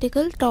news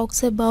article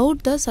talks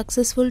about the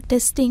successful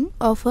testing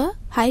of a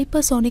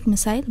hypersonic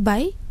missile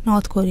by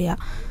North Korea.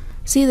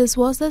 See, this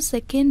was the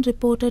second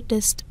reported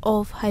test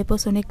of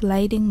hypersonic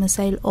gliding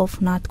missile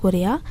of North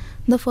Korea.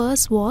 The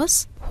first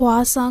was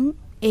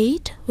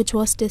Hwasong-8, which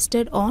was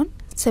tested on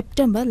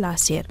September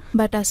last year.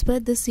 But as per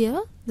this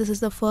year, this is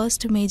the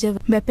first major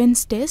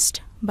weapons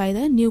test by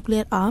the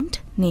nuclear armed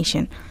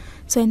nation.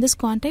 So in this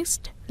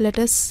context, let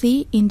us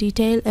see in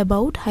detail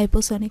about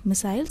hypersonic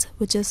missiles,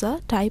 which is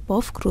a type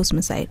of cruise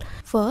missile.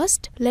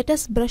 First, let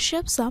us brush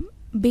up some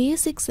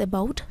basics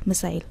about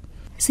missile.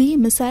 See,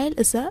 missile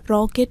is a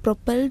rocket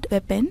propelled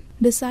weapon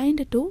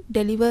designed to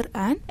deliver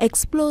an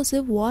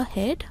explosive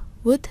warhead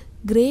with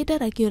greater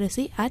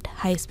accuracy at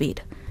high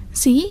speed.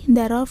 See,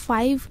 there are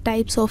 5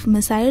 types of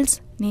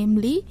missiles,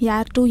 namely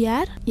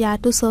air-to-air,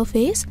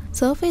 air-to-surface,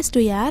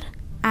 surface-to-air,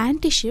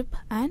 anti-ship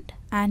and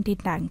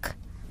anti-tank.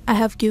 I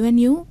have given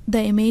you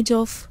the image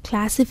of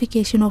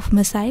classification of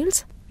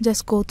missiles.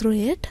 Just go through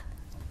it.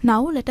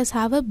 Now let us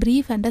have a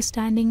brief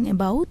understanding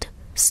about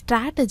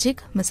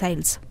strategic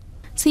missiles.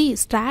 See,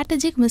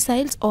 strategic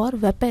missiles are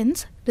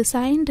weapons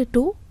designed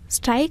to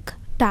strike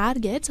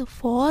targets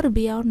far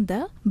beyond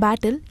the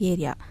battle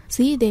area.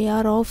 See, they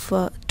are of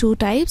two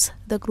types,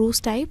 the cruise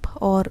type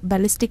or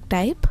ballistic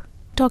type.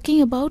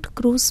 Talking about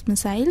cruise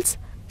missiles,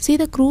 see,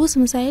 the cruise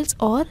missiles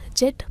are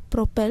jet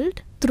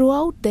propelled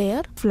throughout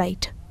their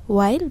flight,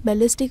 while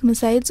ballistic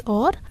missiles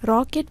are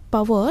rocket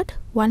powered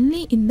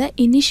only in the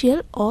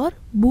initial or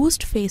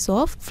boost phase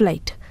of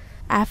flight,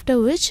 after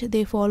which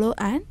they follow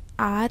an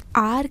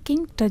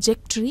arcing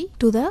trajectory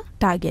to the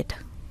target.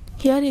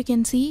 Here you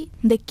can see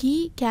the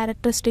key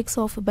characteristics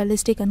of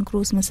ballistic and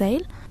cruise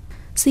missile.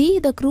 See,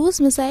 the cruise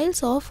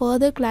missiles are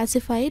further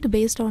classified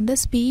based on the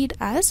speed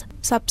as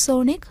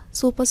subsonic,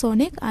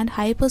 supersonic and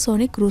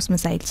hypersonic cruise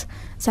missiles.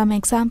 Some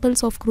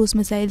examples of cruise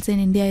missiles in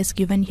India is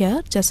given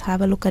here. Just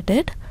have a look at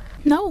it.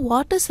 Now,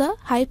 what is a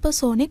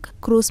hypersonic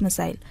cruise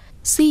missile?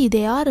 See,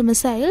 they are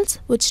missiles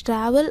which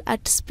travel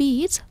at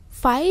speeds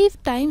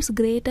 5 times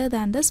greater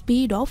than the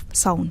speed of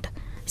sound.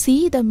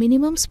 See, the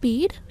minimum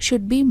speed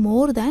should be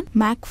more than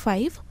Mach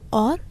 5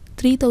 or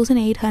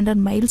 3800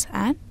 miles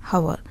an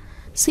hour.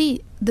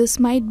 See, this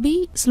might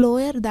be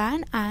slower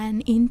than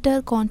an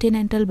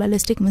intercontinental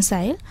ballistic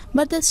missile,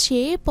 but the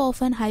shape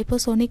of an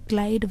hypersonic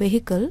glide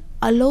vehicle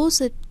allows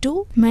it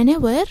to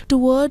maneuver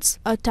towards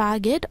a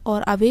target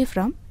or away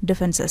from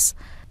defenses.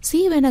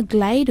 See, when a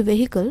glide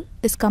vehicle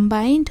is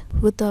combined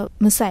with a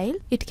missile,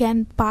 it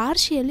can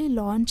partially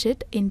launch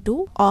it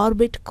into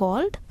orbit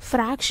called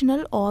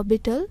fractional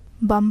orbital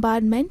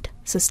bombardment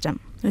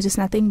system, which is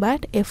nothing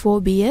but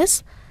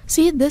FOBS.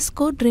 See, this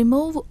could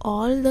remove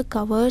all the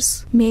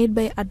covers made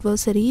by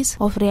adversaries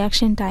of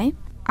reaction time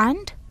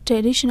and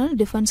traditional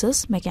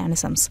defenses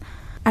mechanisms.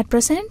 At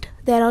present,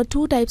 there are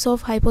two types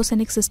of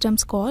hypersonic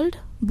systems called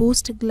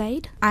boost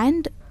glide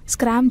and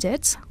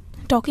scramjets.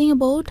 Talking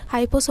about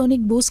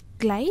hypersonic boost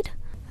glide,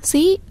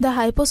 see, the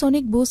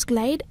hypersonic boost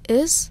glide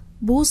is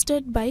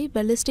boosted by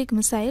ballistic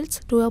missiles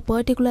to a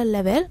particular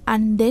level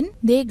and then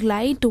they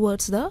glide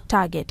towards the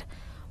target,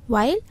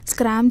 while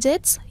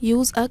scramjets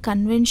use a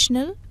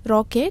conventional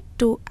rocket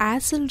to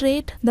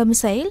accelerate the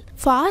missile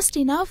fast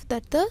enough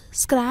that the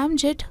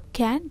scramjet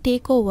can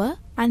take over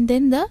and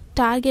then the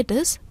target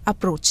is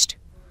approached.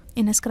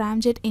 In a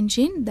scramjet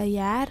engine, the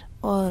air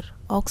or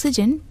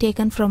oxygen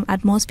taken from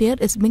atmosphere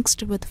is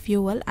mixed with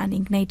fuel and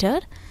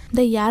ignited.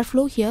 The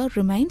airflow here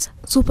remains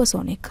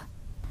supersonic.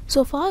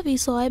 So far we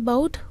saw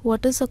about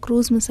what is a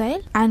cruise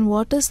missile and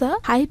what is a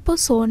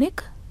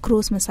hypersonic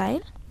cruise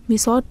missile. We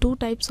saw two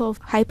types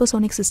of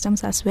hypersonic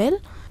systems as well.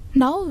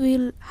 Now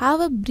we'll have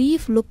a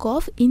brief look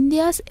of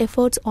India's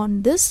efforts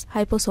on this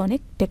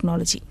hypersonic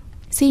technology.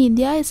 See,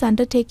 India is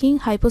undertaking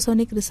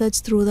hypersonic research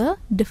through the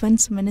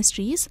defense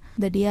ministries,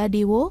 the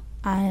DRDO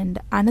and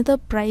another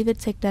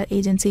private sector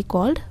agency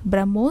called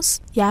BrahMos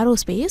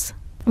Aerospace,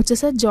 which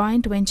is a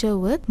joint venture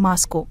with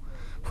Moscow.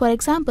 For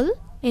example,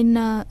 in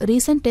a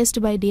recent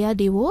test by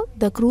DRDO,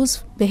 the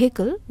cruise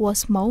vehicle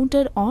was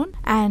mounted on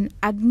an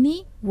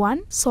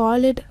Agni-1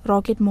 solid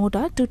rocket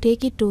motor to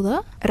take it to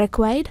the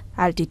required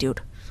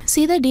altitude.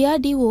 See, the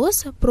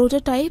DRDO's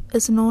prototype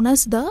is known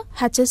as the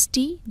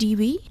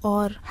HST-DV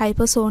or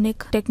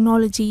Hypersonic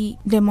Technology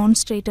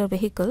Demonstrator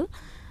Vehicle,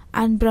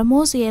 and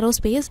BrahMos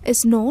Aerospace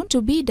is known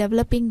to be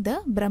developing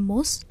the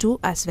BrahMos 2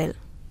 as well.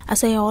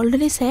 As I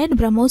already said,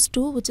 BrahMos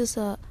 2, which is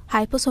a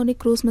hypersonic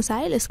cruise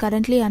missile, is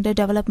currently under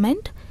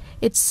development.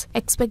 Its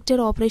expected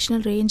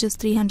operational range is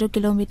 300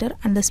 km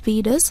and the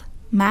speed is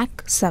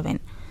Mach 7.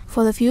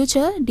 For the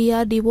future,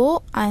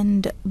 DRDO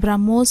and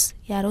BrahMos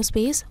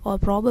Aerospace are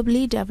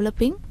probably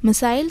developing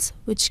missiles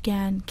which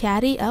can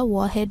carry a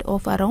warhead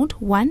of around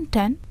 1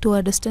 ton to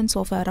a distance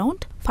of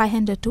around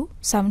 500 to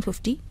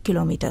 750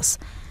 kilometers.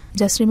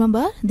 Just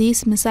remember,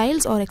 these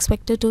missiles are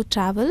expected to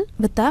travel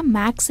with a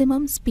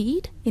maximum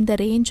speed in the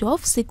range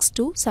of 6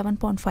 to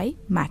 7.5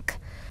 Mach.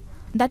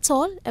 That's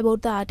all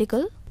about the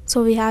article.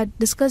 So we had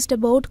discussed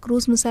about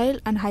cruise missile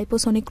and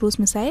hypersonic cruise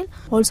missile.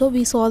 Also,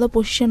 we saw the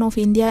position of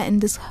India in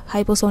this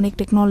hypersonic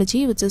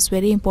technology, which is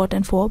very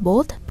important for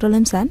both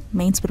prelims and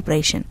mains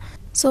preparation.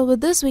 So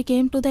with this, we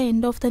came to the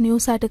end of the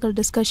news article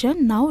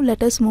discussion. Now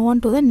let us move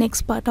on to the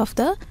next part of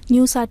the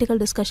news article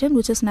discussion,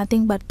 which is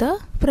nothing but the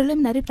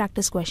preliminary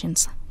practice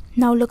questions.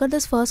 Now look at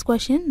this first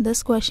question.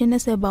 This question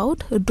is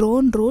about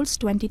Drone Rules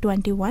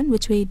 2021,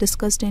 which we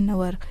discussed in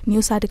our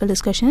news article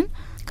discussion.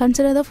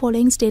 Consider the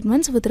following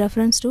statements with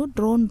reference to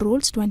Drone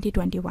Rules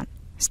 2021.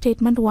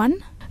 Statement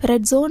 1.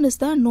 Red zone is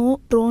the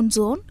no drone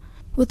zone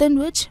within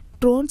which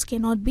drones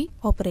cannot be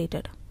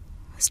operated.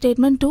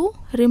 Statement 2.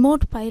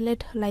 Remote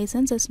pilot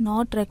license is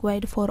not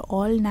required for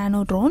all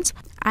nano drones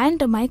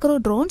and micro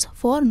drones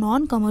for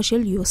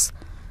non-commercial use.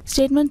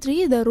 Statement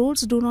 3. The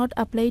rules do not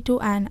apply to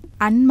an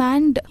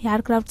unmanned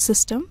aircraft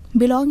system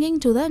belonging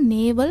to the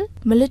naval,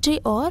 military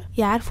or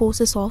air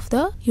forces of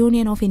the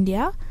Union of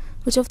India.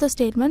 Which of the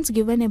statements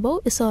given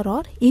above is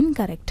or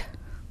incorrect?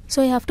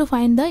 So you have to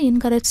find the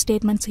incorrect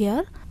statements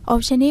here.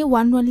 Option A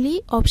 1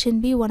 only,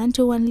 option B 1 and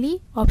 2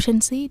 only,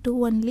 option C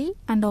 2 only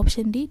and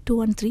option D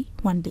 2 and 3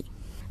 only.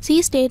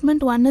 See,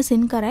 statement 1 is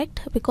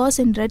incorrect because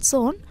in red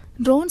zone,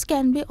 drones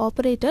can be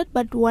operated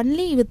but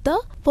only with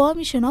the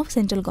permission of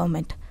central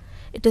government.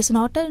 it is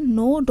not a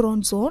no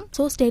drone zone.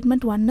 So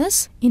statement 1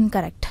 is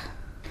incorrect.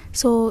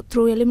 So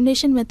through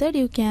elimination method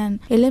you can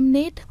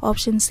eliminate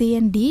option C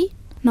and D.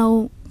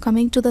 Now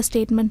coming to the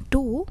statement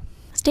 2.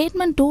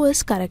 Statement 2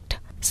 is correct.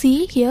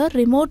 See here,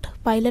 remote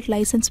pilot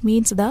license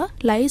means the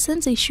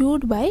license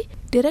issued by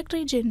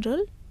Directorate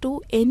General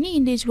to any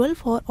individual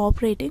for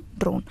operating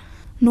drone.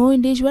 No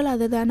individual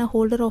other than a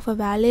holder of a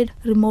valid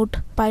remote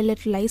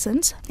pilot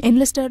license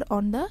enlisted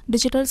on the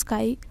Digital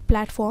Sky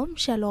platform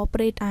shall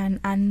operate an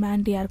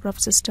unmanned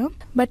aircraft system,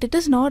 but it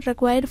is not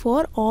required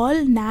for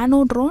all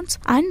nano drones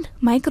and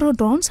micro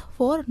drones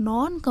for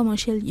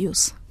non-commercial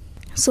use.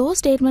 So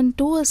statement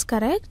 2 is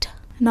correct.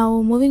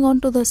 Now moving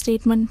on to the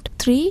statement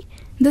 3.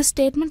 This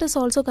statement is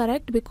also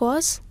correct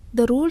because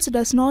the rules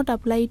does not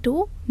apply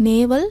to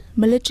naval,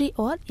 military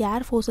or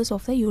air forces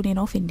of the Union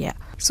of India.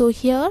 So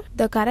here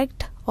the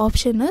correct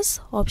option is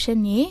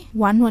option A,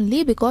 1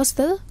 only, because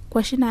the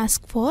question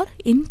asks for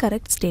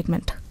incorrect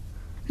statement.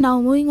 Now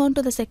moving on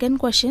to the second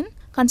question.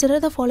 Consider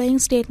the following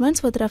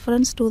statements with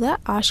reference to the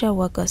ASHA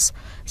workers.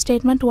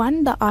 Statement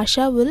 1. The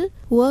ASHA will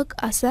work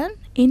as an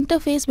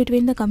interface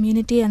between the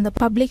community and the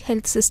public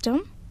health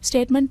system.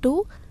 Statement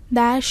 2.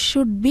 There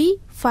should be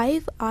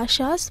 5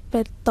 ASHAs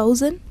per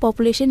 1,000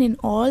 population in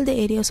all the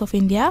areas of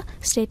India.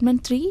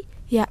 Statement 3.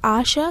 A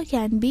ASHA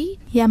can be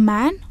a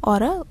man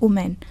or a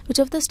woman. Which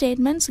of the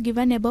statements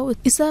given above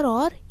is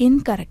or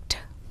incorrect?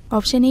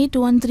 Option A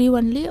 2 and 3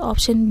 only,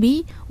 option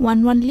B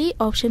 1 only,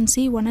 option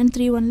C 1 and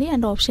 3 only,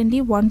 and option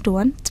D 1, 2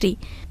 and 3.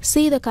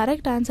 See, the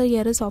correct answer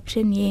here is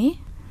option A.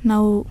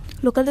 Now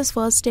look at this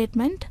first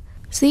statement.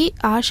 See,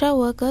 ASHA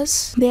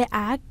workers, they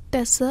act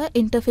as a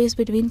interface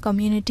between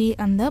community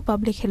and the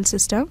public health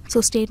system.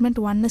 So statement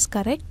 1 is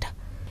correct.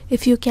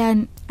 If you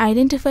can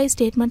identify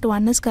statement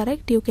 1 is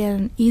correct, you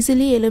can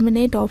easily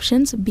eliminate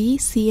options B,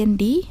 C and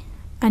D,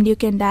 and you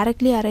can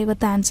directly arrive at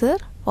the answer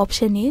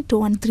option A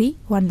 2 and 3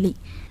 only.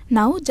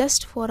 Now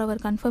just for our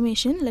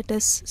confirmation, let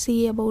us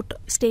see about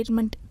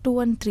statement 2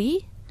 and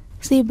 3.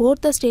 See,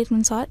 both the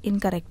statements are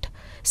incorrect.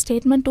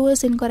 Statement 2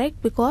 is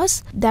incorrect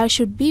because there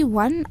should be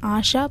 1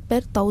 ASHA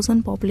per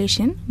 1,000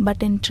 population,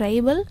 but in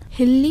tribal,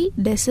 hilly,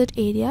 desert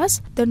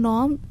areas, the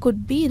norm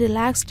could be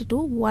relaxed to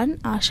 1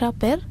 ASHA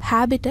per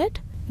habitat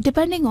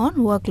depending on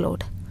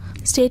workload.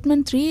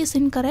 Statement 3 is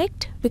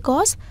incorrect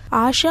because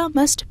ASHA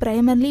must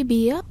primarily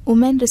be a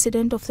woman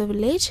resident of the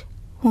village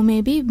who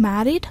may be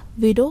married,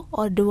 widow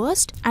or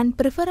divorced, and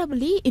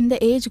preferably in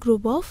the age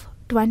group of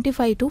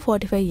 25 to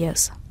 45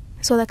 years.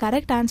 So the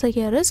correct answer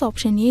here is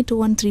option A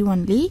 2 and 3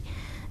 only.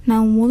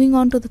 Now moving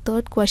on to the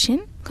third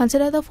question.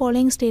 Consider the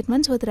following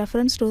statements with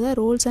reference to the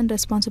roles and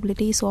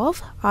responsibilities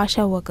of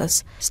ASHA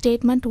workers.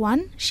 Statement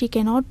 1. She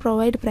cannot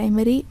provide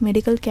primary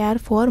medical care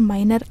for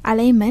minor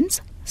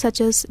ailments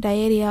such as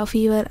diarrhea,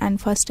 fever and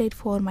first aid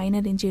for minor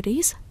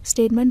injuries.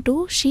 Statement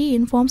 2. She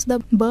informs the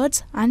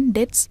births and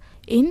deaths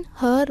in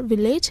her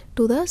village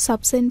to the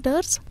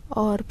sub-centers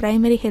or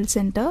primary health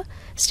center.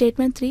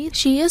 Statement 3.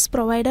 She is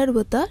provided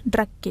with a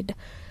drug kit.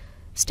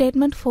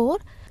 Statement 4.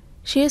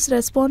 She is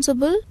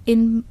responsible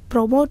in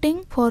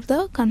promoting for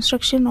the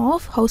construction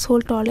of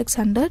household toilets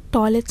under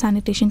toilet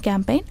sanitation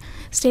campaign.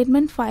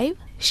 Statement 5.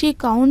 She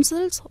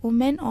counsels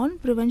women on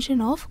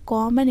prevention of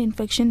common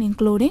infection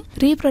including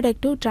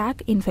reproductive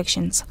tract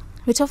infections.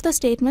 Which of the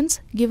statements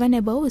given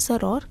above is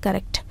or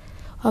correct?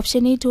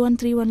 Option A 2 and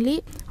 3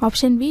 only,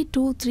 option B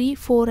 2, 3,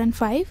 4 and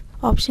 5,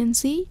 option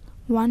C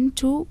 1,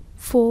 2,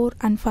 4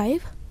 and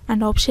 5,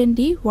 and option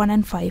D 1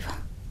 and 5.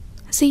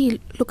 See,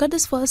 look at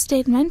this first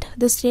statement.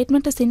 This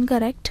statement is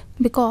incorrect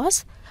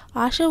because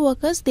ASHA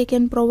workers, they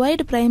can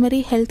provide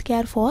primary health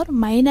care for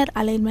minor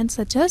ailments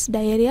such as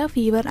diarrhea,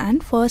 fever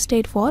and first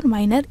aid for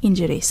minor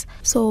injuries.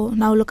 So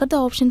now look at the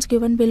options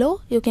given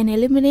below. You can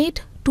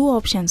eliminate 2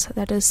 options,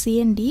 that is C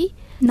and D.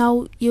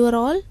 Now you are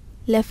all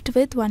left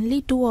with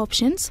only 2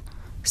 options.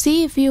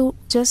 See, if you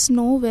just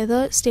know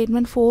whether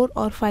statement 4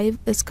 or 5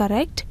 is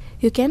correct,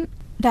 you can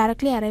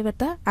directly arrive at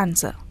the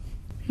answer.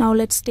 Now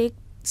let's take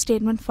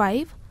statement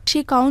 5.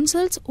 She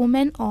counsels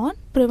women on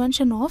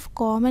prevention of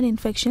common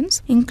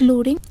infections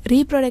including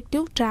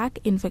reproductive tract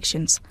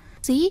infections.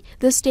 See,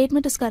 this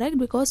statement is correct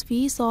because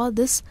we saw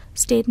this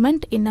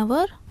statement in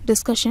our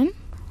discussion.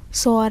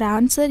 So our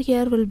answer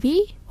here will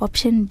be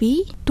option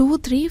B 2,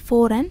 3,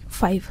 4 and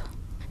 5.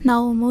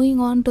 Now moving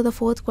on to the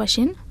fourth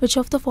question. Which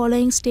of the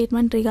following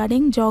statement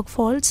regarding Jog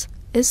Falls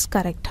is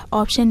correct?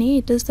 Option A,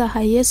 it is the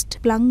highest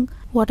flung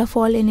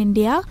waterfall in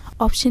India.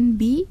 Option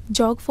B,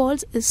 Jog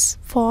Falls is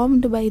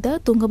formed by the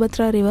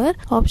Tungabhadra river.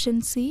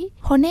 Option C,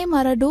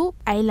 Honemaradu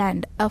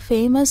Island, a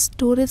famous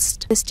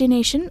tourist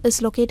destination,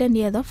 is located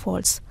near the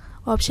falls.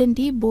 Option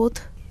D,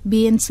 both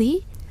B and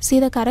C. See,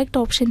 the correct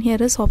option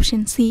here is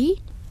option C.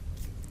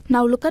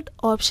 Now look at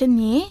option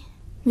A.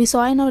 We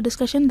saw in our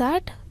discussion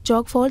that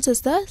Jog Falls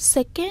is the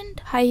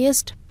second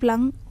highest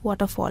flung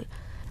waterfall,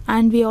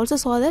 and we also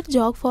saw that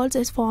Jog Falls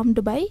is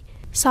formed by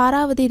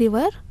Saravati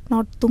river,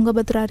 not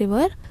Tungabhadra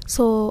river.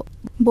 So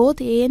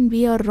both A and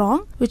B are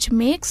wrong, which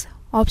makes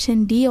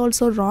option D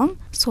also wrong.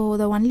 So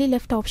the only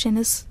left option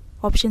is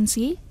option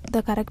C.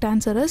 The correct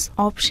answer is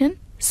option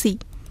C.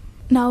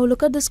 Now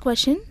look at this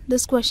question.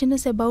 This question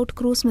is about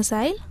cruise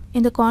missile.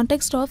 In the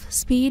context of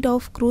speed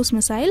of cruise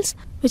missiles,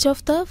 which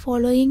of the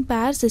following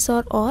pairs is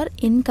or are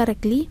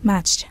incorrectly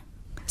matched?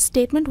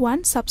 Statement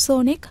 1,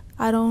 subsonic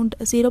around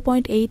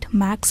 0.8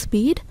 Mach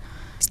speed.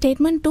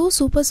 Statement 2,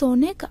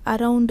 supersonic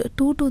around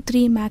 2 to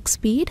 3 Mach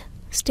speed.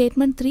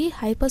 Statement 3,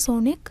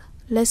 hypersonic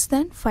less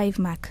than 5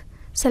 Mach.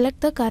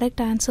 Select the correct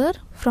answer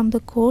from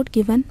the code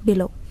given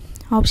below.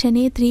 Option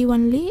A 3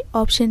 only,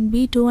 option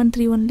B 2 and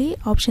 3 only,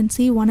 option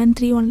C 1 and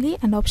 3 only,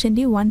 and option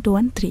D 1, 2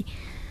 and 3.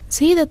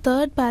 See, the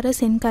third pair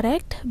is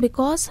incorrect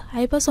because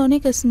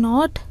hypersonic is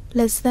not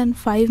less than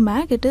 5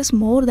 Mach, it is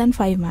more than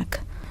 5 Mach.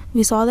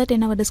 We saw that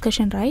in our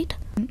discussion, right?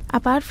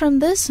 Apart from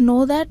this,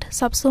 know that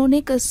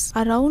subsonic is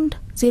around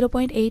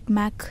 0.8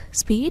 Mach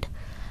speed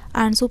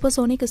and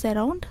supersonic is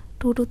around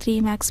 2 to 3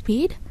 Mach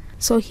speed.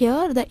 So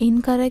here the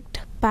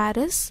incorrect pair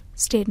is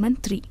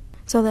statement 3.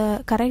 So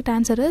the correct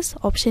answer is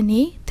option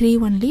A 3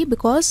 only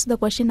because the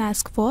question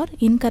asks for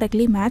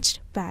incorrectly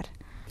matched pair.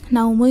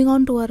 Now moving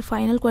on to our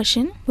final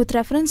question. With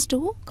reference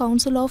to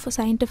Council of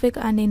Scientific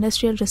and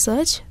Industrial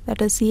Research,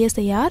 that is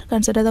CSIR,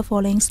 consider the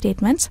following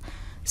statements.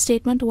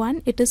 Statement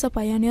 1, it is a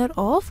pioneer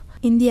of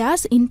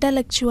India's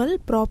intellectual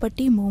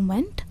property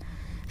movement.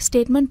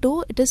 Statement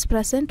 2, it is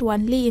present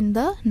only in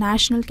the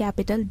national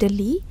capital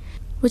Delhi.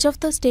 Which of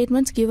the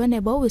statements given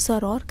above is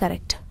or are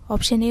correct?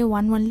 Option A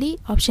 1 only,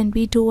 option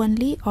B 2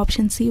 only,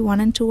 option C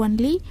 1 and 2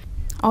 only,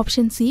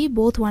 option C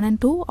both 1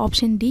 and 2,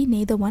 option D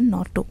neither 1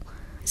 nor 2.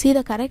 See,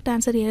 the correct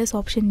answer here is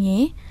option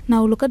A.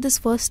 Now look at this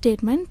first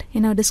statement.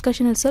 In our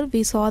discussion itself,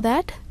 we saw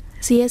that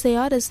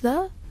CSIR is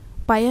the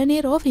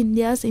pioneer of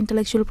India's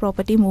intellectual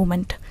property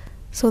movement.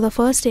 So the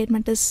first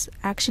statement is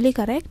actually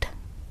correct.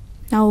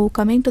 Now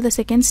coming to the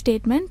second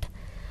statement,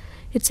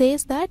 it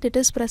says that it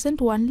is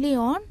present only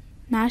on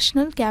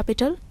national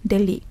capital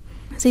Delhi.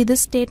 See,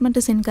 this statement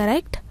is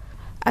incorrect.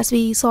 As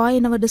we saw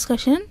in our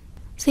discussion,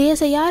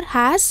 CSIR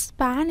has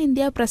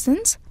pan-India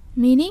presence,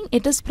 meaning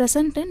it is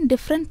present in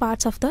different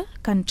parts of the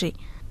country.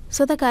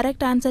 So the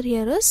correct answer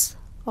here is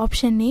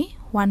option A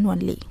 1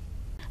 only.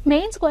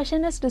 Mains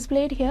question is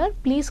displayed here.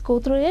 Please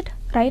go through it,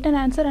 write an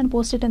answer and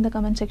post it in the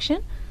comment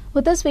section.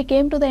 With this, we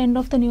came to the end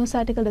of the news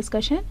article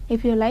discussion.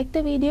 If you like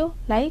the video,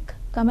 like,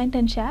 comment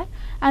and share,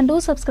 and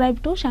do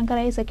subscribe to Shankar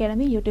IAS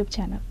Academy YouTube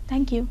channel.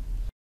 Thank you.